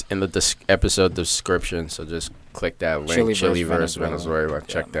 highlights in the episode description, so just click that link. Chile Chile versus versus Venezuela. Venezuela.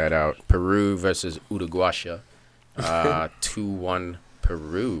 Check that out. Peru versus Uruguay. 2-1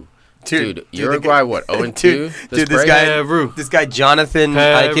 Peru. Dude, Uruguay, what, 0-2? Dude, this break? guy, Peru. Jonathan,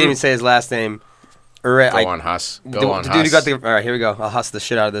 I can't Peru. even say his last name. Go on, Huss. Go on, the dude who got Huss. the. All right, here we go. I'll hustle the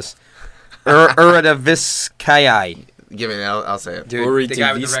shit out of this. Uradaviskayai. Give me I'll say it. Dude, the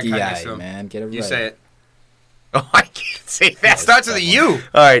guy with the red card next to Uritivskii, him. man. Get it right. You say it. Oh, I can't say that. It starts with a U.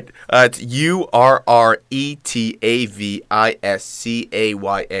 All right. It's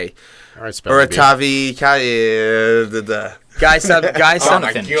Urretavskaya. All right, spell it, B. Uretavi. Guy sub.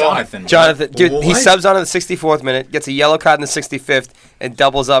 Jonathan. Dude, he What? subs on in the 64th minute, gets a yellow card in the 65th, and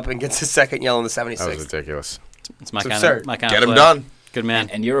doubles up and gets a second yellow in the That was 76th. ridiculous. It's my It's kind absurd. of my kind Get of him player. done. Good man.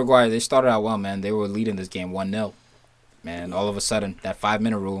 And Uruguay, they started out well, man. They were leading this game 1-0. Man, all of a sudden, that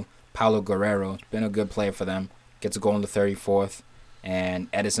 5-minute rule, Paulo Guerrero, been a good player for them, gets a goal in the 34th. And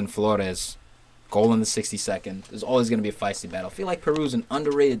Edison Flores, goal in the 62nd. There's always going to be a feisty battle. I feel like Peru's an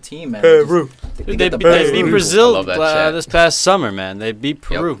underrated team, man. Peru. They They get the beat best people. I Brazil love that chat. this past summer, man. They beat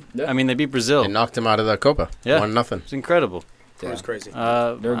Peru. Yep. I mean, they beat Brazil. They knocked him out of the Copa. Yeah. 1-0. It's incredible. Yeah. It's crazy. They're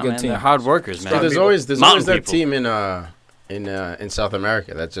a good team. They're hard workers, man. So there's always Mountain that people. team in South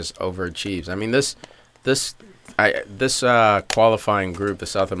America that just overachieves. I mean, this qualifying group, the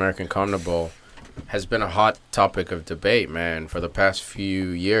South American CONMEBOL, has been a hot topic of debate, man, for the past few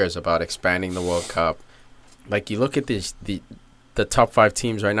years about expanding the World Cup. Like, you look at the top 5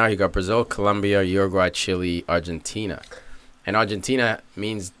 teams right now. You got Brazil, Colombia, Uruguay, Chile, Argentina, and Argentina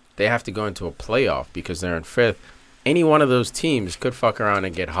means they have to go into a playoff because they're in 5th. Any one of those teams could fuck around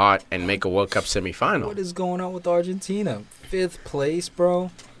and get hot and make a World Cup semifinal. What is going on with Argentina? 5th place, bro.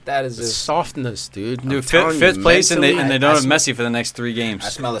 That is It's just... softness, dude. New I'm telling fifth you, place, and they mentally- don't have I Messi for the next 3 I games.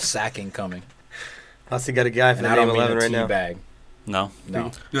 smell a sacking coming. Must got a guy for And the I name don't mean 11 a right now. teabag. No.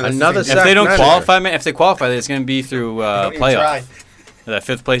 No. Another If they don't manager. qualify, man, if they qualify, it's going to be through playoff. That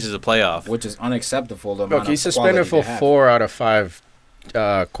 5th place is a playoff. Which is unacceptable. The Look, amount he's of suspended quality for they have. 4 out of 5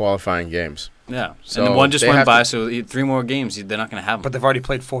 qualifying games. Yeah. So and the one just they went have by, to- so 3 more games, they're not going to have them. But they've already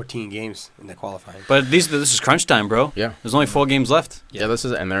played 14 games in the qualifying. But this is crunch time, bro. Yeah. There's only 4 games left. Yeah, this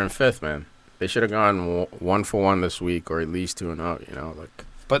is, and they're in 5th, man. They should have gone 1-for-1 this week, or at least 2-0. You know, like.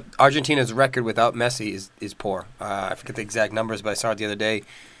 But Argentina's record without Messi is poor. I forget the exact numbers, but I saw it the other day.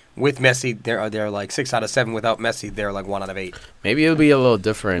 With Messi, they're like 6 out of 7. Without Messi, they're like 1 out of 8. Maybe it'll be a little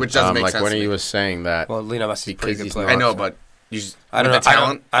different. Which doesn't make like sense when to he me. was saying that. Well, Lionel Messi's a pretty Because good he's player. not- I know, but you just, I don't know. with the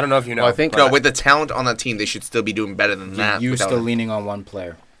talent. I don't know if you know. Well, I think- No, with the talent on that team, they should still be doing better than You're that. used to without- leaning on one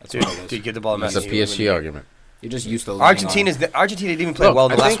player. That's dude, what it is. dude, get the ball to That's Messi. a PSG argument. You're just used to leaning Argentina didn't even play Look, well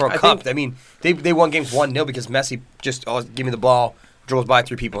in the I last think- World I Cup. think- I mean, they won games 1-0 because Messi just give me the ball, dribbles by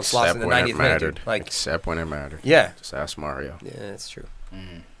 3 people, and slots Except in the when it 90th minute. mattered. dude. Like, Except when it mattered. yeah, Just ask Mario. yeah, that's true.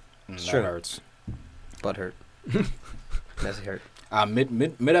 It's true. hurts. Butt hurt. Messi hurt.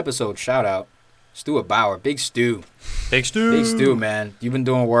 Mid episode shout out, Stuart Bauer, Big Stu, Big Stu. Big Stu, man. You've been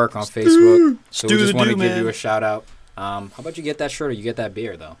doing work on Facebook, so we Stu just the want to dude, give man. you a shout out. How about you get that shirt or you get that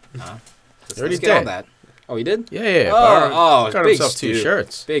beer though? Huh? Already Let's get on did. that. Oh, you did? Yeah. Oh, got Big himself 2 Stu.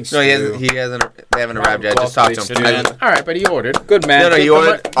 shirts. Big Stu. No, he hasn't. They haven't arrived yet. I just talked to him. Man. All right, but he ordered. Good man. No, he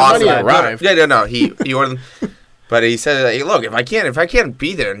ordered. the money Awesome. arrived. Yeah, no. He ordered them. But he said, hey, look, if I can't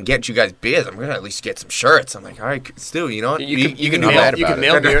be there and get you guys beers, I'm gonna at least get some shirts. I'm like, all right, Stu, you know what? You can do mail- that. you can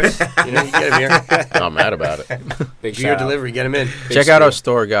mail beers. You know, you get a beer. I'm mad about it. Big Beer shout out. delivery, get them in. Check out our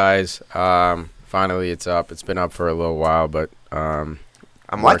store, guys. Finally, it's up. It's been up for a little while, but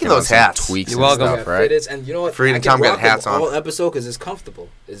I'm liking those hats. Tweaks You're and welcome. stuff, right? And you know what? Free I and can Tom got rock hats them on. all episode because it's comfortable.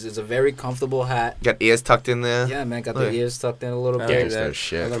 It's a very comfortable hat. Got ears tucked in there. Yeah, man. Got the Look. ears tucked in a little bit. Gangster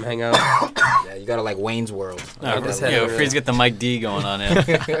shit. Let them hang out. Yeah, you got to like Wayne's World. Freeze get the Mike D going on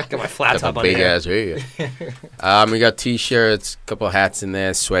here. Got my flat Got top the on big here. ass head. We got T-shirts, couple hats in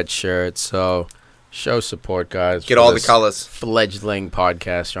there, sweatshirts. So show support, guys. Get for all the this colors. fledgling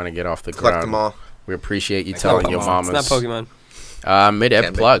podcast trying to get off the Collect ground. them all. We appreciate you Like telling Pokemon. your It's mamas. It's not Pokemon. Mid-ep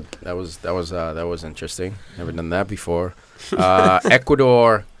Can be. plug. That was interesting. Never done that before.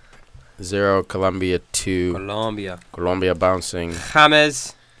 Ecuador 0, Colombia 2. Colombia bouncing.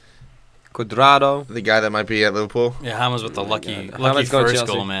 James Cuadrado. The guy that might be at Liverpool. Yeah, Hammers with the lucky Hammers going first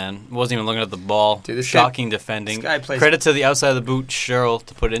Chelsea. goal, man. Wasn't even looking at the ball. Dude, this Shocking defending. This guy plays. Credit to the outside of the boot, Cheryl,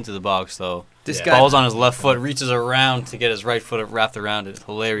 to put it into the box, though. This Yeah. guy. Ball's on his left foot, reaches around to get his right foot wrapped around it.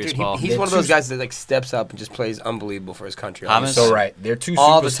 Hilarious Dude, ball. he's one of those guys that like steps up and just plays unbelievable for his country. James? So right, they're two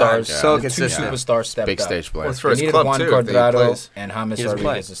All the time. superstars. So the two consistent. superstars stepped Big up. stage play. Well, it's for They his needed club Juan too. If he Cuadrado plays. and James He doesn't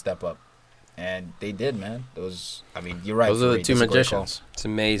Rodriguez play. to step up, and they did, man. Those, I mean, you're right. Those are the Fareed, two that's a great call. magicians. It's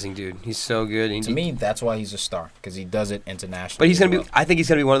amazing, dude. He's so good. And To me, that's why he's a star because he does it internationally. but he's as gonna well. be. I think he's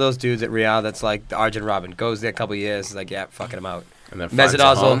gonna be one of those dudes at Real that's like the Argent Robin. Goes there a couple years, is like, yeah, fucking him out. And then Mesut finds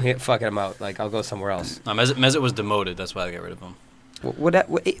a home. Ozil, fucking him out. Like, I'll go somewhere else. Mesut was demoted. That's why they got rid of him.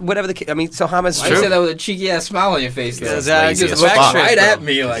 Whatever the. I mean, so James. Why you say that with a cheeky ass smile on your face? Yeah, though? it's lazy Just as looked fuck. right bro. at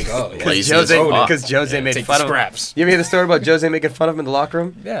me like, oh, yeah. Lazy as Jose, fuck. because Jose made Take fun the of him. scraps. You ever hear the story about Jose making fun of him in the locker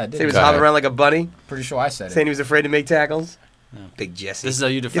room? Yeah, I Saying he did. was Go hopping ahead. around like a bunny, Pretty sure I said saying it. he was afraid to make tackles. Yeah. Big Jesse. This is how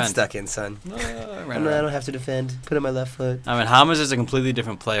you Get defend. stuck in, son. I don't have to defend. Put in my left foot. I mean, James is a completely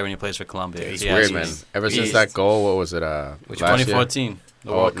different player when he plays for Colombia. It's He weird, actually man. is. Ever since Beast. that goal, what was it? Which last year? 2014,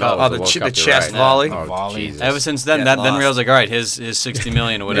 the Oh, World no, Cup. it was the World Cup, you're chest right. volley. Oh, Volley. Jesus. Ever since then, Get then lost. Real's like, all right, his 60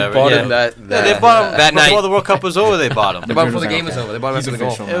 million or whatever. They bought yeah. him that Yeah, they bought him that before night. the World Cup was over. They bought him. They bought him before the Okay. game was over. They bought him He's after the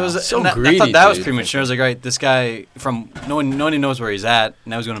goal. official. It was So and I greedy, thought that was dude. premature. I was like, all right, this guy from no one knows where he's at.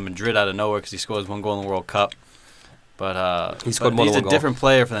 Now he's going to Madrid out of nowhere because he scores one goal in the World Cup. But He scored more he's than a one goal. different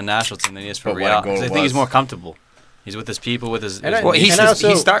player for the national team than he is for But what a Real. goal 'Cause I it think he's was. more comfortable. He's with his people, with his. And I- Well, he And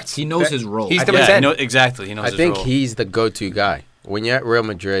also- starts. He knows his role. He's I the think- yeah, ten. exactly. He knows I his think role. he's the go-to guy. When you're at Real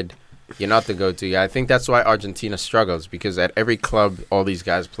Madrid, you're not the go-to guy. I think that's why Argentina struggles because at every club all these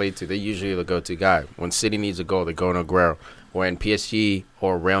guys play to, they're usually the go-to guy. When City needs a goal, they go to Aguero. When PSG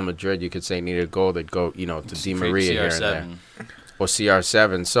or Real Madrid, you could say needed a goal, they'd go, to Di Maria here and there. Or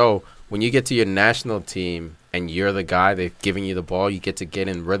CR7. So when you get to your national team and you're the guy, they're giving you the ball, you get to get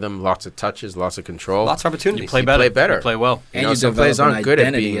in rhythm, lots of touches, lots of control. Lots of opportunities. You play You better. play better. You play well. And know, you some develop players aren't an good at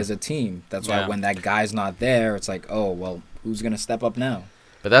identity being- as a team. That's why Yeah. when that guy's not there, it's like, oh, well, who's going to step up now?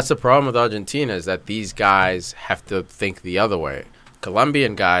 But that's the problem with Argentina is that these guys have to think the other way.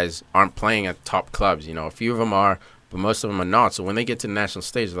 Colombian guys aren't playing at top clubs. A few of them are, but most of them are not. So when they get to the national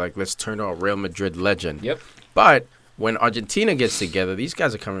stage, they're like, let's turn to a Real Madrid legend. Yep. But when Argentina gets together, these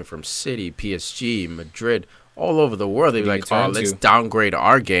guys are coming from City, PSG, Madrid, all over the world. They're Who you like, turn let's to. downgrade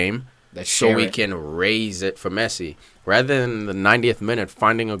our game Let's so share we it. can raise it for Messi. Rather than the 90th minute,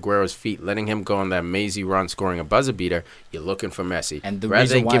 finding Aguero's feet, letting him go on that mazy run, scoring a buzzer beater, you're looking for Messi. And the Rather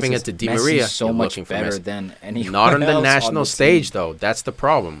reason than why giving is it to Di Messi's Maria, so you're much looking for better Messi. than anyone Not on the else national the stage, team. though. That's the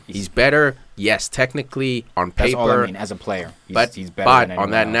problem. He's better, yes, technically on That's paper, all I mean as a player. He's better but than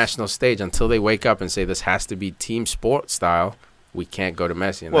on that anyone else. national stage, until they wake up and say this has to be team sport style, we can't go to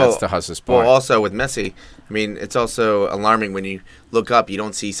Messi, and Well- that's the Huss's point. Well, also with Messi, I mean, it's also alarming when you look up, you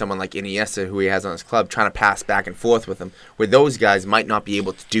don't see someone like Iniesta, who he has on his club, trying to pass back and forth with him, where those guys might not be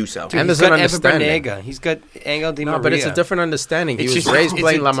able to do so. And He's there's an got Ever understanding. Banega. He's got Angel Di No, Maria. but it's a different understanding. He It's was just- raised it's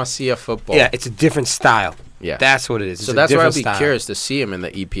playing a- La Masia football. Yeah, it's a different style. Yeah. That's what it is. So It's a that's why I'll different be style. curious to see him in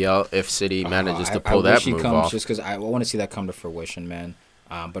the EPL if City manages I to pull wish that he move comes off. just because I want to see that come to fruition, man.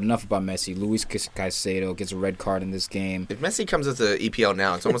 But enough about Messi. Luis Caicedo gets a red card in this game. If Messi comes into the EPL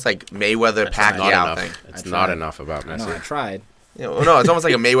now, it's almost like Mayweather Not Pacquiao enough. thing. It's I not tried. enough about I know, I Messi. tried. No, it's almost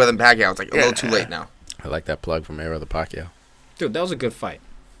like a Mayweather and Pacquiao. It's like a little too late now. I like that plug from Mayweather Pacquiao. Dude, that was a good fight.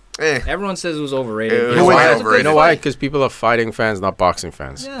 Eh. Everyone says it was overrated. It was You know why? way It was a good overrated. You know why? fight. Because people are fighting fans, not boxing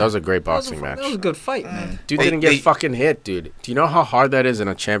fans. Yeah. That was a great That was boxing a- match. That was a good fight, man. Dude They- didn't get they- fucking hit, dude. Do you know how hard that is in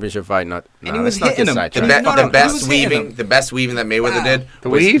a championship fight? Not, And nah, he was let's not hitting get him. The, sidetracked. No, the he best was hitting weaving, him. the best weaving that Mayweather Wow. did The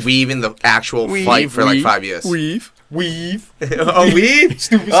was weave? weaving the actual fight for like 5 years. Weave. Weave. Oh, weave?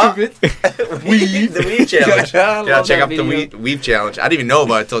 Stupid. Weave. The weave challenge. I Yeah, love check that out the video. weave challenge. I didn't even know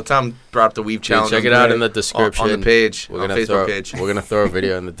about it until Tom brought up the weave Dude, challenge. check it out in the description. On the page, We're on gonna Facebook throw, page. We're gonna throw a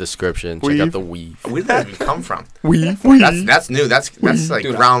video in the description. Check Weave. out the weave. Where did that even come from? Weave. That's new. That's like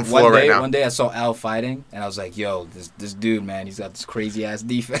Dude, ground floor one day, right now. One day I saw Al fighting, and I was like, "Yo, this dude, man, he's got this crazy ass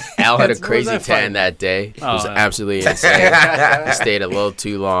defense." Al had a What was crazy that tan fight? that day. It was Oh, yeah. absolutely insane. He stayed a little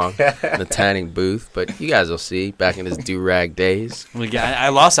too long in the tanning booth, but you guys will see. Back in his do-rag days. I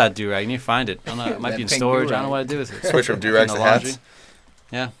lost that do-rag. You need to find it. I don't know. It might That be in pink storage. I do-rag. don't know what to do with it. Switch from do-rags In to the laundry. hats.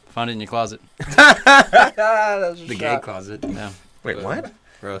 Yeah, found it in your closet. The gay closet. Yeah. Wait, what?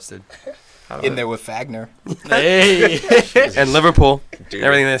 Roasted. In there with Fagner. Hey. And Liverpool. Dude.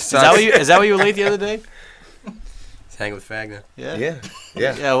 Everything that Is sucks. that what you were late the other day? Hang with Fagner. Yeah.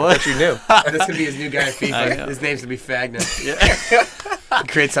 Yeah. Yeah, what? You knew. This could be his new guy in I FIFA. know. His name's to be Fagner. Yeah.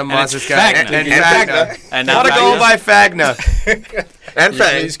 Create some And it's monstrous guy. Fagner. And And Fagner. And Not a now goal by Fagner. And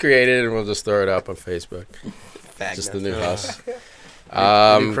Please Fang. create it, and we'll just throw it up on Facebook. Just the new house.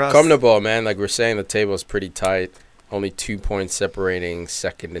 New crust. Come to ball, man. Like we're saying, the table is pretty tight. Only 2 points separating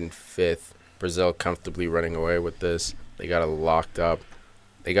second and fifth. Brazil comfortably running away with this. They got it locked up.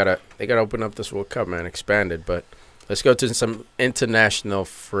 They gotta open up this World Cup, man. Expanded. But let's go to some international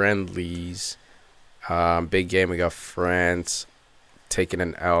friendlies. Big game. We got France taking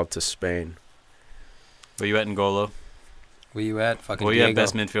an L to Spain. Where you at, N'Golo? Where you at? Fucking Well, you have Diego.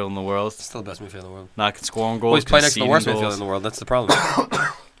 best midfield in the world. Still the best midfield in the world. Not scoring goals. Well, he's playing next to the worst conceding midfield goals. in the world. That's the problem.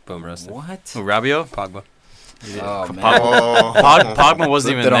 Boom, roasted. What? Who, Rabiot? Pogba. Oh man. Pogba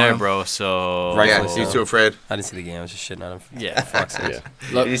wasn't even Flipped it on there, him. bro. So Right. Yeah, Rightfully he's so. too afraid. I didn't see the game. I was just shitting on him. yeah, Fuck's sake. Yeah.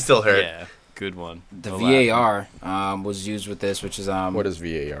 Look, He's still hurt. yeah, good one. the No VAR was used with this, which is What is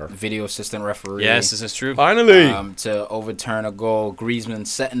VAR? video assistant referee. Yes, this is true. Finally. To overturn a goal. Griezmann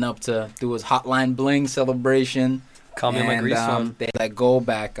setting up to do his hotline bling celebration. Call me on my And, grease phone. they had that goal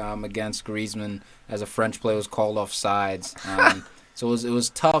back against Griezmann as a French player was called off sides. So it was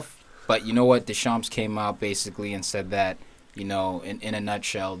tough. But you know what? Deschamps came out basically and said that, you know, in a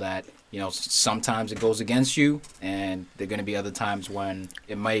nutshell, that, you know, sometimes it goes against you, and there are going to be other times when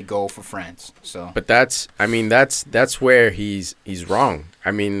it might go for France. So, But that's where he's wrong. I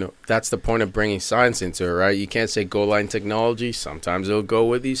mean, that's the point of bringing science into it, right? You can't say goal line technology. Sometimes it'll go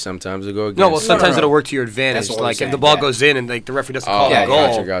with you. Sometimes it'll go against. No, well, you. sometimes no. it'll work to your advantage. That's what Like we're if the saying, ball yeah. goes in and like the referee doesn't Oh, call yeah, a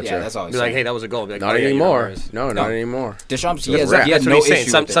goal, gotcha. yeah, that's all he's be like, saying. hey, that was a goal. Be like, Not oh, yeah, you're anymore. right. No, not anymore. Deschamps, he It's has a wrap. no That's what he's saying.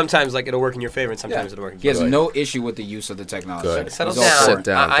 issue with it. Sometimes like it'll work in your favor, and sometimes Yeah. it'll work. He has Good. no issue with the use of the technology. Good. Settle He's all down. for Sit it.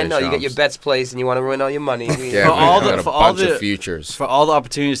 down, I know you got your Deschamps. bets placed, and you want to ruin all your money. Yeah, For we all got the- a for all bunch the- of futures. For all the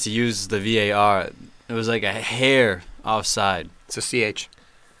opportunities to use the VAR, it was like a hair offside. It's a CH.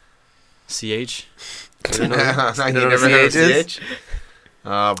 CH. You know never what heard of CH is? CH?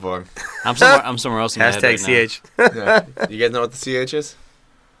 Oh, boy. I'm somewhere else in my head Hashtag right CH. Yeah. You guys know what the CH is?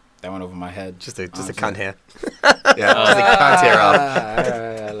 That went over my head. Just a Honestly. cunt hair. Yeah, it's the cunt hair off.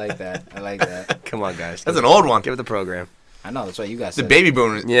 I like that. I like that. Come on, guys. That's an old one. Give it the program. I know. That's what you guys The said. baby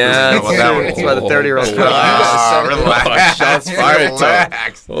boomers. Yeah, know about that one. that's why the 30-year-old. Relax. Shots fired,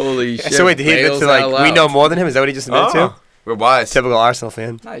 Relax. Holy shit! So wait, did he admit Bale's to like out we loud. know more than him? Is that what he just admitted Oh, to? we're wise. Typical Arsenal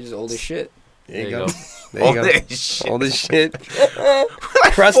fan. Nah, he's just old as shit. There you There go. you There you Old go. as shit. Old as shit.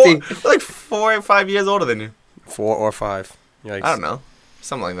 Like Crusty. we're like 4 or 5 years older than you. 4 or 5. Yikes. I don't know.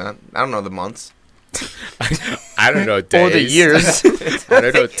 Something like that. I don't know the months. I don't know days. Or the years. I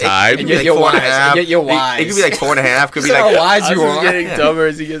don't know time. It could be Get like your 4 and a wise. half. Get your It wise. could be like 4.5. Could be See how like. wise you Us is are. getting Yeah. dumber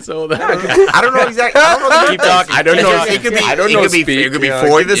as he gets older. I don't know exactly. I don't know. Keep talking. I don't It know. could- It could be. I don't it know could be. speak. It could be Yeah,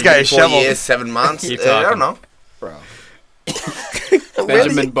 4. give this it guy could be a 4 shovel. years, 7 months. Keep I talking. don't know. Bro.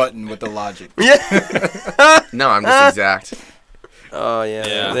 Benjamin Button with the logic. No, I'm just exact. Oh, yeah.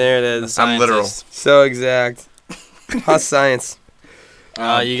 Yeah. There it is. I'm literal. So exact. Hot science.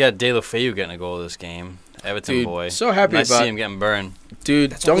 You got De La Feu getting a goal this game. Everton Dude, boy. so happy Nice to about see him getting burned.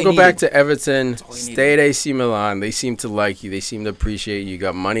 Dude, That's all don't they go back needed. to Everton. all they Stay at AC Milan. They seem to like you. They seem to appreciate you. You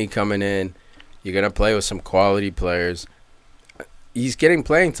got money coming in. You're going to play with some quality players. He's getting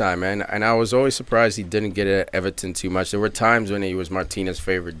playing time, man. And I was always surprised he didn't get it at Everton too much. There were times when he was Martinez's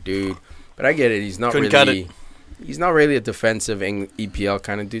favorite dude. But I get it. He's not Couldn't cut really he's not really a defensive EPL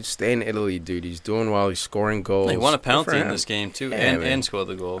kind of dude. Stay in Italy, dude. He's doing well. He's scoring goals. He won a Good penalty for in him. this game too, Yeah, and man. scored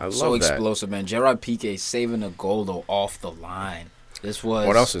the goal. I love So that. explosive, man. Gerard Piqué saving a goal, though, off the line. This was...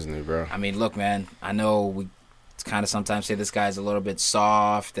 What else is new, bro? I mean, look, man. I know we kind of sometimes say this guy's a little bit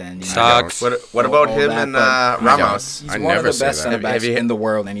soft and... You know, Sucks. What all- about all him that, and but Ramos? He's I one of never the say best that. center Have backs you- in the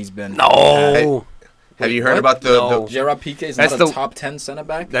world, and he's been... No. Have you heard What? about No. Gerard Piqué is That's not a the- top 10 center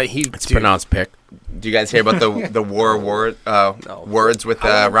back? That he. It's pronounced pick. Do you guys hear about the war words with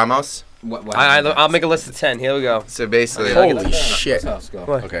Ramos? I'll make a list of 10. Here we go. So basically, Holy shit. Let's go.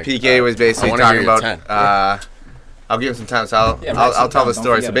 Okay. PK was basically talking about. 10. I'll give him some time, so I'll tell the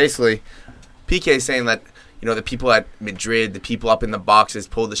story. So basically, PK is saying that the people at Madrid, the people up in the boxes,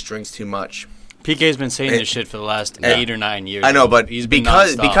 pull the strings too much. PK's been saying this shit for the last 8 or 9 years. I know, but he's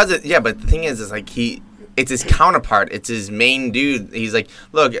because but the thing is like it's his counterpart, it's his main dude. He's like,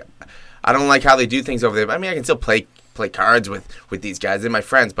 look, I don't like how they do things over there. But I mean, I can still play cards with these guys. They're my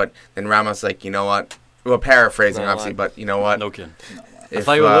friends. But then Ramos like, you know what? Well, paraphrasing obviously, but you know what? No kidding. I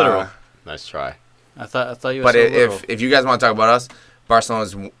thought you were literal. Nice try. I thought you were. But so literal. if you guys want to talk about us,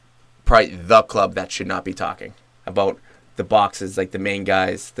 Barcelona's probably the club that should not be talking about the boxes, like the main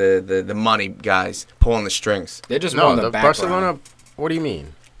guys, the money guys pulling the strings. They're just more in the background. Barcelona. What do you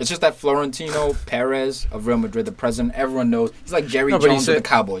mean? It's just that Florentino Perez of Real Madrid, the president, everyone knows. He's like Jerry Jones of the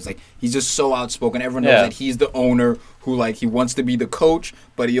Cowboys. Like, he's just so outspoken. Everyone knows that he's the owner who, like, he wants to be the coach,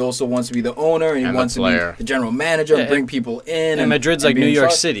 but he also wants to be the owner, and he wants to be the general manager and bring people in. And Madrid's like New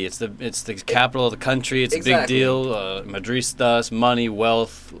York City. It's the capital of the country. It's a big deal. Madristas, money,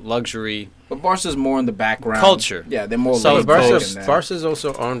 wealth, luxury. But Barca's more in the background. Culture. Yeah, they're more So Barca's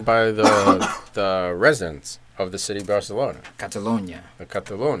also owned by the residents of the city Barcelona. Catalonia. The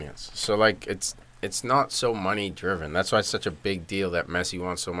Catalonians. So, like, it's not so money driven. That's why it's such a big deal that Messi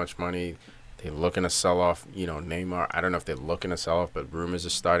wants so much money. They're looking to sell off, Neymar. I don't know if they're looking to sell off, but rumors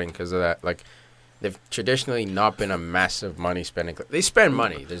are starting because of that. Like, they've traditionally not been a massive money spending. They spend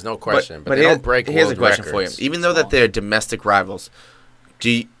money. There's no question, but they don't break world records. Here's a question for you. Even though that they're domestic rivals,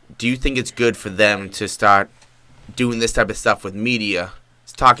 do you think it's good for them to start doing this type of stuff with media?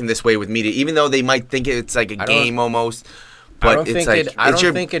 Talking this way with media, even though they might think it's like a game almost. But I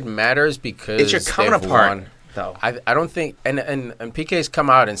don't think it matters because it's your counterpart. Though I don't think and PK's come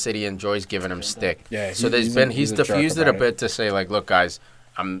out and said he enjoys giving him stick. Yeah. So he's diffused it a bit to say like, look guys,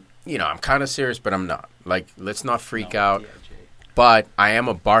 I'm kind of serious, but I'm not. Like, let's not freak out. But I am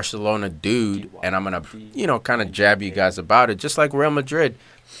a Barcelona dude, and I'm gonna kind of jab you guys about it, just like Real Madrid.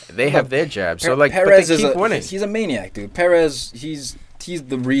 They have their jabs. So like, Perez but they keep winning. He's a maniac, dude. Perez, he's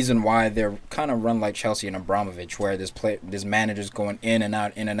the reason why they're kind of run like Chelsea and Abramovich, where there's managers going in and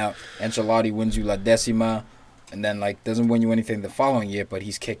out. Ancelotti wins you La Decima, and then like doesn't win you anything the following year, but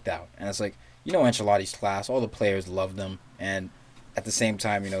he's kicked out. And it's like, Ancelotti's class. All the players love them, and at the same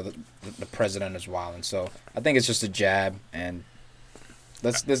time, the president is wild. And so I think it's just a jab. And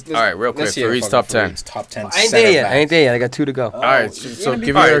let's all right, real quick. Fareed's top 10. Top 10. I ain't there yet. I got 2 to go. All right, so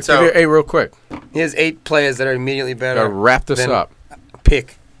give your 8 real quick. Here's 8 players that are immediately better. Gotta wrap this up.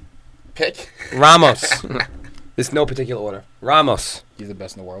 Pick. Ramos. There's no particular order. Ramos. He's the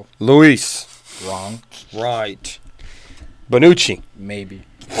best in the world. Luis. Wrong. Right. Bonucci. Maybe.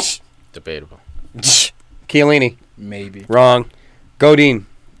 Debatable. Chiellini. Maybe. Wrong. Godin.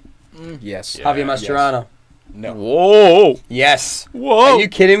 Yes. Javier Mascherano. No. Whoa. Yes. Whoa. Are you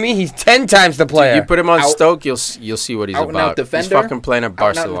kidding me? He's 10 times the player. You put him on Stoke, you'll see what he's out about. And out defender. He's fucking playing at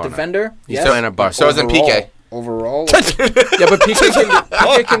Barcelona. Out and out defender. He's playing at Barcelona. So isn't PK. Overall. Yeah, but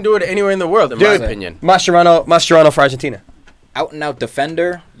PK can do it anywhere in the world, in my opinion. Mascherano for Argentina. Out and out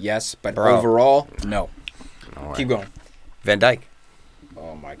defender, yes, but overall, no. Keep going. Van Dijk.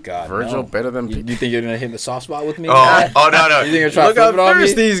 Oh my God, Virgil better than you think you're gonna hit the soft spot with me? Oh no! You think you're trying to flip it on me? Look how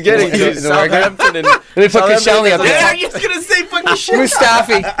thirsty he's getting. Southampton and Let me put Koscielny up there. Yeah, you're just gonna say fucking shit.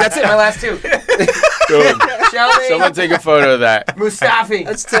 Mustafi. That's it. My last 2. Someone take a photo of that. Mustafi.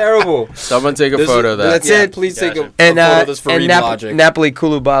 That's terrible. Someone take a photo of that. That's it. Please take a And photo of this for logic. Napoli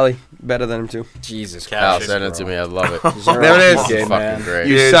Koulibaly. Better than him too. Jesus Kyle, Christ. send it to me. I love it. There it is. Fucking fucking great.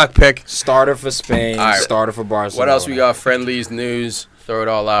 You suck, pick. Starter for Spain. Right. Starter for Barcelona. What else we got? Friendlies, news. Throw it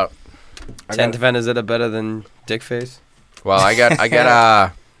all out. 10 defenders that are better than Dickface. Well, I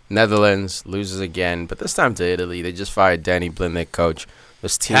got Netherlands loses again, but this time to Italy. They just fired Danny Blind, their coach.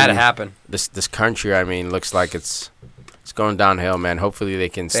 This team Had to happen. This country, I mean, looks like it's going downhill, man. Hopefully they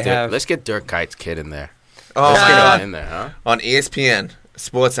can still. Let's get Dirk Kuyt's kid in there. Oh, let's get him in there, huh? On ESPN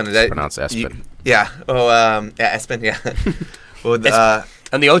Sports Center. It's pronounced Espen. Espen. Yeah. Well,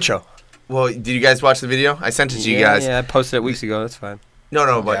 and the Ocho. Well, did you guys watch the video? I sent it to you guys. Yeah, I posted it weeks ago. That's fine.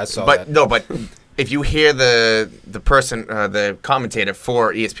 No, but if you hear the person, the commentator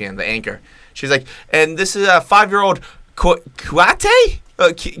for ESPN, the anchor, she's like, and this is a 5-year-old Kiate?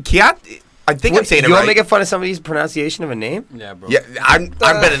 Kiate? I think I'm saying it right. You want to make fun of somebody's pronunciation of a name? Yeah, bro. Yeah, I'm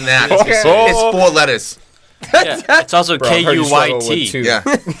better than that. It's 4 letters. Yeah, it's also Kuyt. Yeah.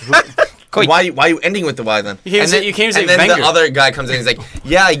 Why are you ending with the Y then? You came to say and then Wenger. the other guy comes in and he's like,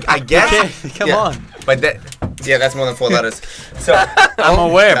 yeah, I guess. Come on. But Yeah, that's more than 4 letters. So I'm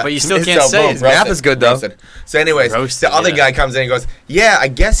aware, but you still can't say it. Math is good, though. Roasted. So anyways, Roasted, the other yeah. guy comes in and goes, yeah, I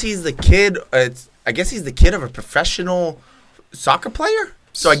guess he's the kid. I guess he's the kid of a professional soccer player.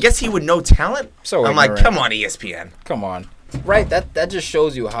 So I guess he would know talent. So I'm like, ignorant. come on, ESPN. Come on. Right, that just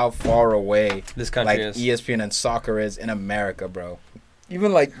shows you how far away This country is. ESPN and soccer is in America, bro.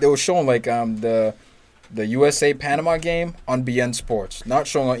 Even like they were showing like the USA Panama game on BN Sports, not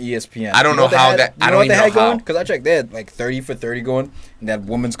showing on ESPN. I don't know how that. I don't even know how. going because I checked. They had like 30 for 30 going, and they had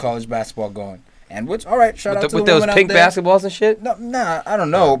women's college basketball going. And which all right, shout out to the With those women pink out there. basketballs and shit. No, nah, I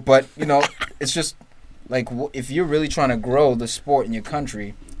don't know, but it's just like if you're really trying to grow the sport in your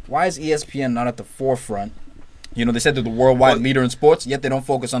country, why is ESPN not at the forefront? They said they're the worldwide leader in sports, yet they don't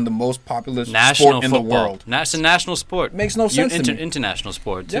focus on the most popular sport in the world. It's a national sport. Makes no sense to me. International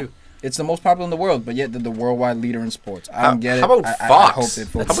sport, too. Yeah. It's the most popular in the world, but yet they're the worldwide leader in sports. I don't get it. How about I Fox? hope they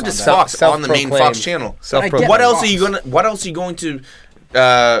focus How about on just that. Fox on the main Fox channel? Self-proclaimed. What else Fox. are you going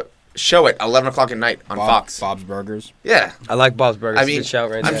to show at 11 o'clock at night on Fox? Bob's Burgers. Yeah. I like Bob's Burgers. I mean, Good shout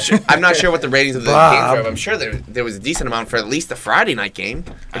right there. I'm not sure what the ratings of the Bob. games are. But I'm sure there was a decent amount for at least the Friday night game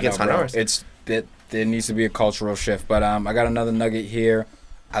against I know, bro. Honduras. There needs to be a cultural shift. But I got another nugget here.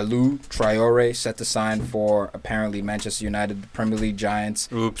 Alou Traore set to sign for apparently Manchester United, the Premier League giants.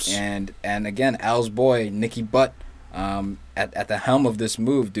 Oops. And again, Al's boy, Nicky Butt, at the helm of this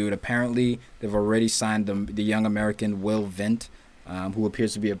move, dude. Apparently, they've already signed the young American Will Vint, who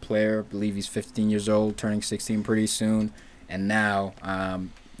appears to be a player. I believe he's 15 years old, turning 16 pretty soon. And now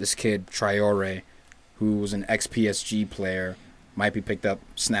this kid, Traore, who was an ex-PSG player, might be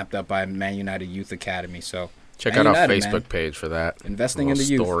snapped up by Man United Youth Academy. So Check Man out our United, Facebook man. page for that. Investing in the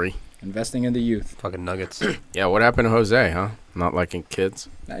youth. Story. Investing in the youth. Fucking nuggets. Yeah, what happened to Jose, huh? Not liking kids?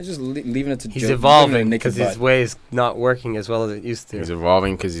 Nah, just leaving it to He's leaving it to evolving Nicky because his Butt. way is not working as well as it used to. He's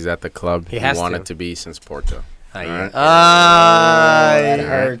evolving because he's at the club He has wanted to. to be since Porto. That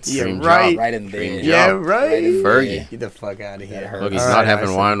hurts. You're Dream right. job. Right in there. Dream Yeah, job. right. Fergie. Get the fuck out of here. That hurt. Look, he's All not right, having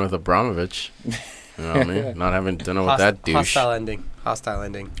Arson. wine with Abramovich. You know what I mean? Not having dinner with that douche. Hostile ending. Hostile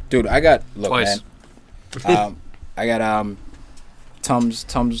ending. Dude, I got Twice. man. I got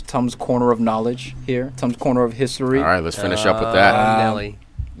Tom's corner of knowledge here. Tom's corner of history. All right, let's finish up with that. Nelly.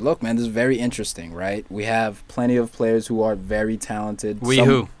 Look, man, this is very interesting, right? We have plenty of players who are very talented.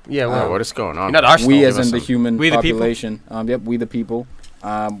 Who? Yeah, well, What is going on? You're not Arsenal. We Give as us in the some- human We the people? population. Yep, we the people.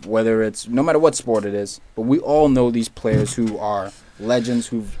 Whether it's no matter what sport it is, but we all know these players who are legends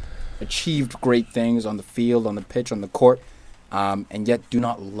who've achieved great things on the field, on the pitch, on the court, and yet do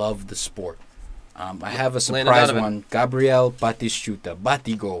not love the sport. I have a Landon surprise Donovan. one. Gabriel Batistuta,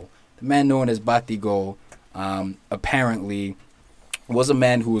 Batigo, the man known as Batigo, apparently was a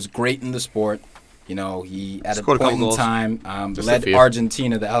man who was great in the sport. He at Scored a a couple point in goals. time Just a led few.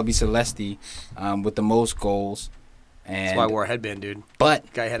 Argentina, the Albi Celesti, with the most goals. That's why I And wore a headband, dude.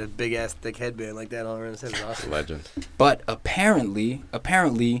 but Guy had a big ass thick headband like that all around his head. It was awesome. Legend. apparently,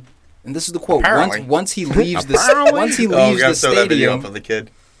 and this is the quote. Apparently. Once he leaves the stadium, the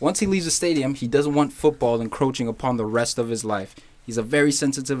kid. once he leaves the stadium, he doesn't want football encroaching upon the rest of his life. He's a very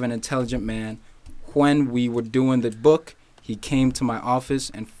sensitive and intelligent man. When we were doing the book, he came to my office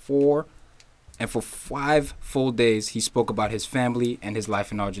and for 5 full days he spoke about his family and his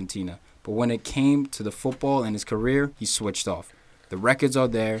life in Argentina. But when it came to the football and his career, he switched off. The records are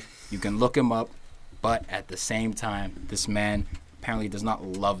there. You can look him up. But at the same time, this man apparently does not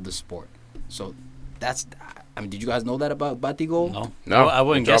love the sport. So did you guys know that about Batigol? No, I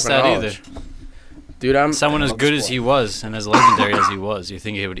wouldn't you're guess that dropping either. knowledge. Dude, I'm Someone as love the good as sport. he was and as legendary as he was, you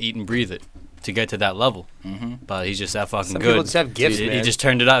think he would eat and breathe it to get to that level. Mm-hmm. But he's just that fucking Some good. people just have gifts, he man. just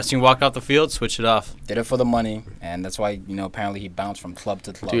turned it out. So he walked off the field, switched it off. Did it for the money, and that's why apparently he bounced from club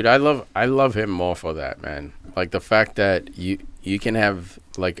to club. Dude, I love him more for that, man. Like the fact that you can have,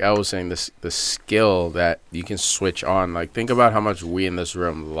 like I was saying, the skill that you can switch on. Like think about how much we in this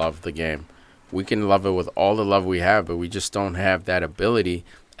room love the game. We can love it with all the love we have, but we just don't have that ability.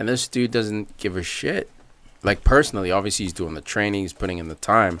 And this dude doesn't give a shit. Like personally, obviously he's doing the training, he's putting in the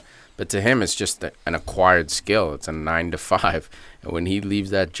time, but to him it's just an acquired skill. It's a 9 to 5, and when he leaves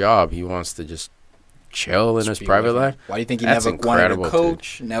that job, he wants to just chill in his Be private with him. life. Why do you think he That's never wanted to incredible,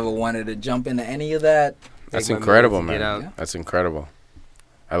 coach? Never wanted to jump into any of that? That's Take my incredible, minutes to man. get out. That's incredible.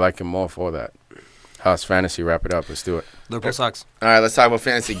 I like him more for that. How's fantasy? Wrap it up. Let's do it. Liverpool sucks. All right, let's talk about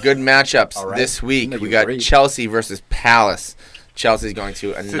fantasy. Good matchups All right. this week. No, We you got agree. Chelsea versus Palace. Chelsea's going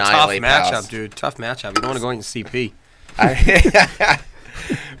to It's a tough annihilate matchup, Palace. dude. Tough matchup. You don't want to go into CP.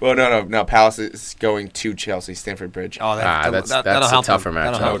 Well, no. Palace is going to Chelsea, Stamford Bridge. Oh, That's that'll a help tougher them.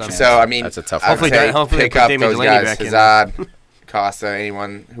 That'll help matchup. them. So I mean, That's a tough I would one. say Hopefully they pick put up Damien those Delaney guys: back in. Hazard, Costa,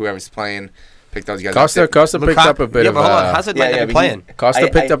 anyone, whoever's playing. pick those guys Costa up. picked up a bit of. But hold on, Hazard might not be playing. Costa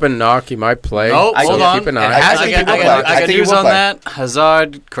picked up a knock. He might play. No, so hold on. Keep an eye. I got news on that.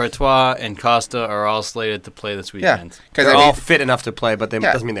 Hazard, Courtois, and Costa are all slated to play this weekend. Because they're all fit enough to play, but that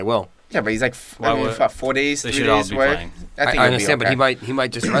doesn't mean they will. Yeah, but he's like 4 days, 3 They should all days be away. playing. I understand, but he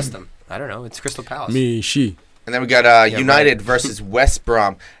might just rest them. I don't know. It's Crystal Palace. And then we got United versus West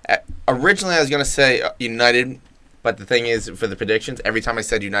Brom. Originally, I was going to say United, but the thing is, for the predictions, every time I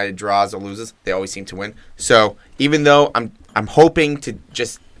said United draws or loses, they always seem to win. So even though I'm hoping to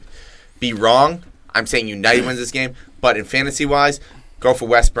just be wrong, I'm saying United wins this game. But in fantasy-wise, go for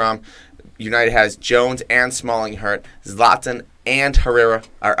West Brom. United has Jones and Smalling hurt. Zlatan and Herrera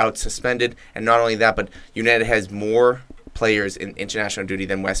are out suspended. And not only that, but United has more players in international duty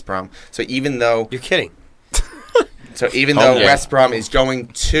than West Brom. So even though... You're kidding. West Brom is going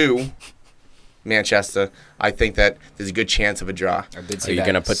to Manchester, I think that there's a good chance of a draw. Are you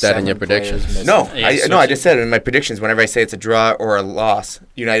going to put that in your predictions? No, I just said it in my predictions. Whenever I say it's a draw or a loss,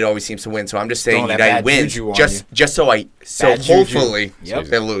 United always seems to win. So I'm just saying United wins, just so hopefully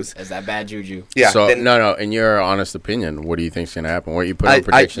they lose. Is that bad juju? Yeah. So no. In your honest opinion, what do you think's going to happen? What you put on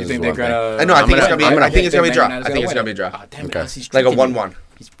predictions? I think it's gonna be a draw. I think it's gonna be a draw. Like a 1-1.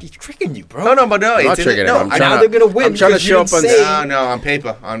 He's tricking you, bro. No, but no. I'm not tricking him. I know they're gonna win. I'm trying to show up on. No, on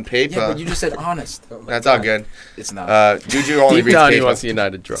paper. Yeah, but you just said honest. That's all good. It's not. Juju only reads He paper. wants the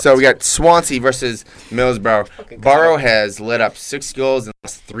United draw. So we got Swansea versus Middlesbrough. Borough has let up 6 goals in the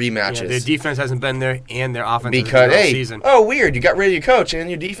last 3 matches. Yeah, their defense hasn't been there, and their offense because has season. Oh, weird! You got rid of your coach, and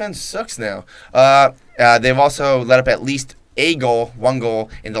your defense sucks now. They've also let up at least 1 goal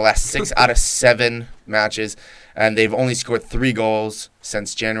in the last 6 out of 7 matches. And they've only scored 3 goals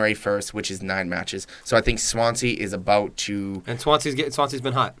since January 1st, which is 9 matches. So I think Swansea is about to... And Swansea's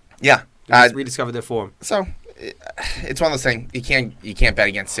been hot. Yeah. They rediscovered their form. So it's one of those things. You can't bet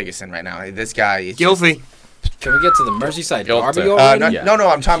against Sigurdsson right now. This guy is... Guilty. Can we get to the Merseyside derby already? No,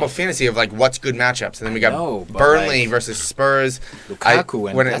 I'm talking about fantasy of like what's good matchups. And then we got Burnley versus Spurs.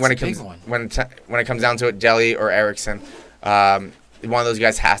 Lukaku, when it comes down to it, Delhi or Eriksson. One of those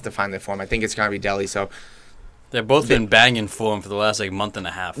guys has to find their form. I think it's going to be Delhi, so... They've both been banging for him for the last month and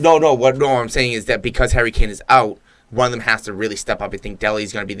a half. No. What I'm saying is that because Harry Kane is out, one of them has to really step up. I think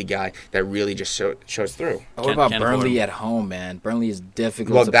Delhi's going to be the guy that really just shows through. What about Burnley at home, man? Burnley is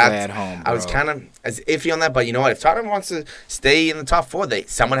difficult to play at home, bro. I was kind of as iffy on that, but you know what? If Tottenham wants to stay in the top 4,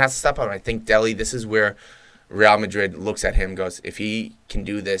 someone has to step up. And I think Delhi, this is where Real Madrid looks at him and goes, if he can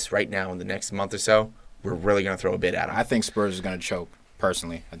do this right now in the next month or so, we're really going to throw a bid at him. I think Spurs is going to choke,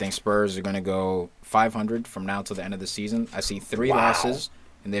 personally. I think Spurs are going to go 500 from now till the end of the season. I see 3 losses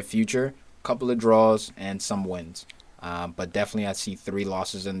in their future, a couple of draws, and some wins. But definitely I see 3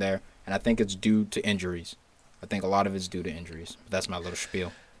 losses in there, and I think it's due to injuries. I think a lot of it's due to injuries. But that's my little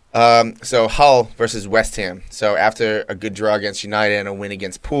spiel. So Hull versus West Ham. So after a good draw against United and a win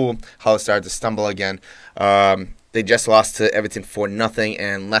against Poole, Hull started to stumble again. They just lost to Everton 4-0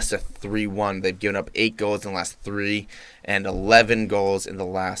 and Leicester 3-1. They've given up 8 goals in the last 3 and 11 goals in the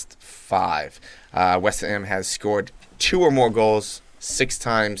last 5. West Ham has scored 2 or more goals 6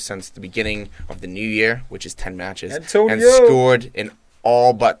 times since the beginning of the new year, which is 10 matches, and scored in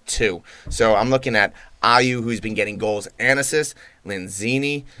all but 2. So I'm looking at Ayew, who's been getting goals and assists.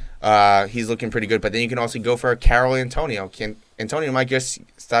 Lanzini, he's looking pretty good. But then you can also go for Carol Antonio. Antonio might just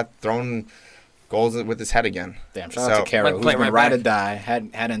start throwing goals with his head again. Damn, shout out to Carol, who's been ride or die. Had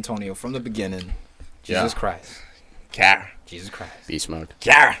Antonio from the beginning. Jesus Christ. Jesus Christ. Beast mode.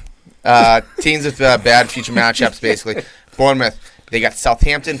 Teams with bad future matchups, basically. Bournemouth, they got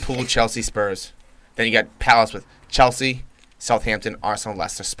Southampton, Poole, Chelsea, Spurs. Then you got Palace with Chelsea, Southampton, Arsenal,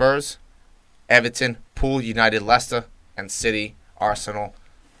 Leicester, Spurs. Everton, Poole, United, Leicester, and City, Arsenal,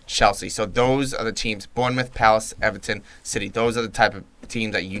 Chelsea. So those are the teams. Bournemouth, Palace, Everton, City. Those are the type of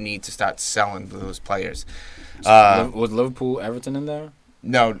teams that you need to start selling those players. Was Liverpool, Everton in there?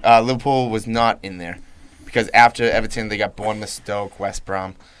 No, Liverpool was not in there. Because after Everton, they got Bournemouth, Stoke, West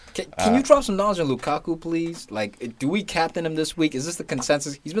Brom. Can you drop some knowledge on Lukaku, please? Like, do we captain him this week? Is this the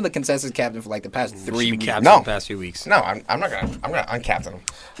consensus? He's been the consensus captain for like the past 3 weeks. No, the past few weeks. No, I'm not gonna. I'm gonna uncaptain him.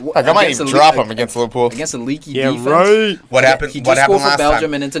 Like, I might even drop him against Liverpool. Against a leaky defense. Right. What happened? He what just happened scored last for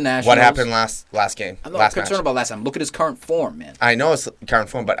Belgium time? and internationals. What happened last game? I'm not concerned about last time. Look at his current form, man. I know it's current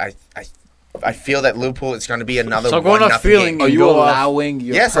form, but I feel that Liverpool is going to be another 1-0 feeling. Are you allowing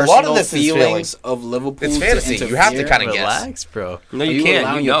your a lot of this feelings of Liverpool it's fantasy. to interfere? You have to kind of Relax, guess. bro. No, you can't.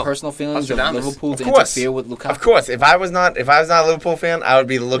 allowing your personal feelings of Liverpool to interfere with Lukaku? Of course. If I was not a Liverpool fan, I would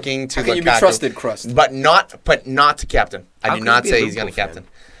be looking to Lukaku. How can you be trusted, Crust? But not to captain. I do not say he's going to captain.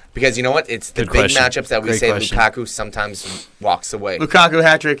 Because you know what? It's the Good big question. matchups that we Great say question. Lukaku sometimes walks away. Lukaku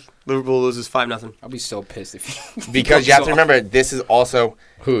hat trick. Liverpool loses 5-0. I'll be so pissed if Because you have to remember, this is also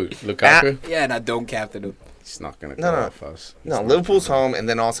Who? Lukaku? Yeah, and I don't captain him. He's not going to No, go no. off us. no Liverpool's home, and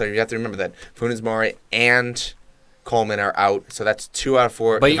then also you have to remember that Funes Mori and Coleman are out, so that's 2 out of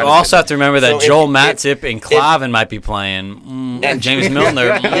 4. But you also have to remember that So if- Joel if- Matip and Klavan might be playing. And- James Milner.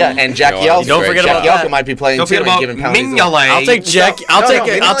 yeah, and Jack Yo, Yelka. don't forget Jack about Yelka might be playing Don't too forget and about giving penalties. Mignolet. I'll take Jack.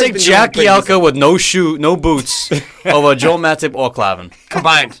 I'll take Jack Yelka with no shoe, no boots, over Joel Matip or Klavan.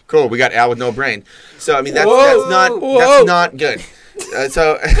 Combined. Cool, we got Al with no brain. So I mean that's Whoa. that's not good.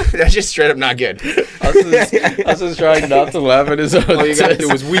 So that's just straight up not good. I was trying not to laugh at his own. All you gotta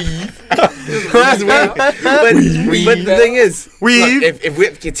do is weave. but the thing is, look,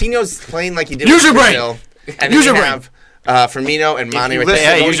 if Coutinho's playing like he did Use with your brain. Brazil, and Use then your you brain. have Firmino and Mane with listen,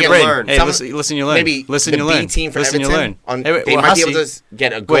 that, Hey, don't use your you brain. learn? Hey, Some- listen, you learn. maybe Listen, the you B learn. team for Listen, you Everton, learn. Hey, wait, they well, might be able Hussey- to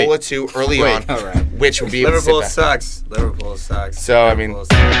get a goal Wait. or two early Wait. on, All right. which would be able to sit Liverpool back. sucks. Liverpool sucks. So I mean, Liverpool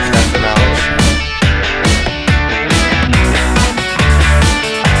sucks. that's the knowledge.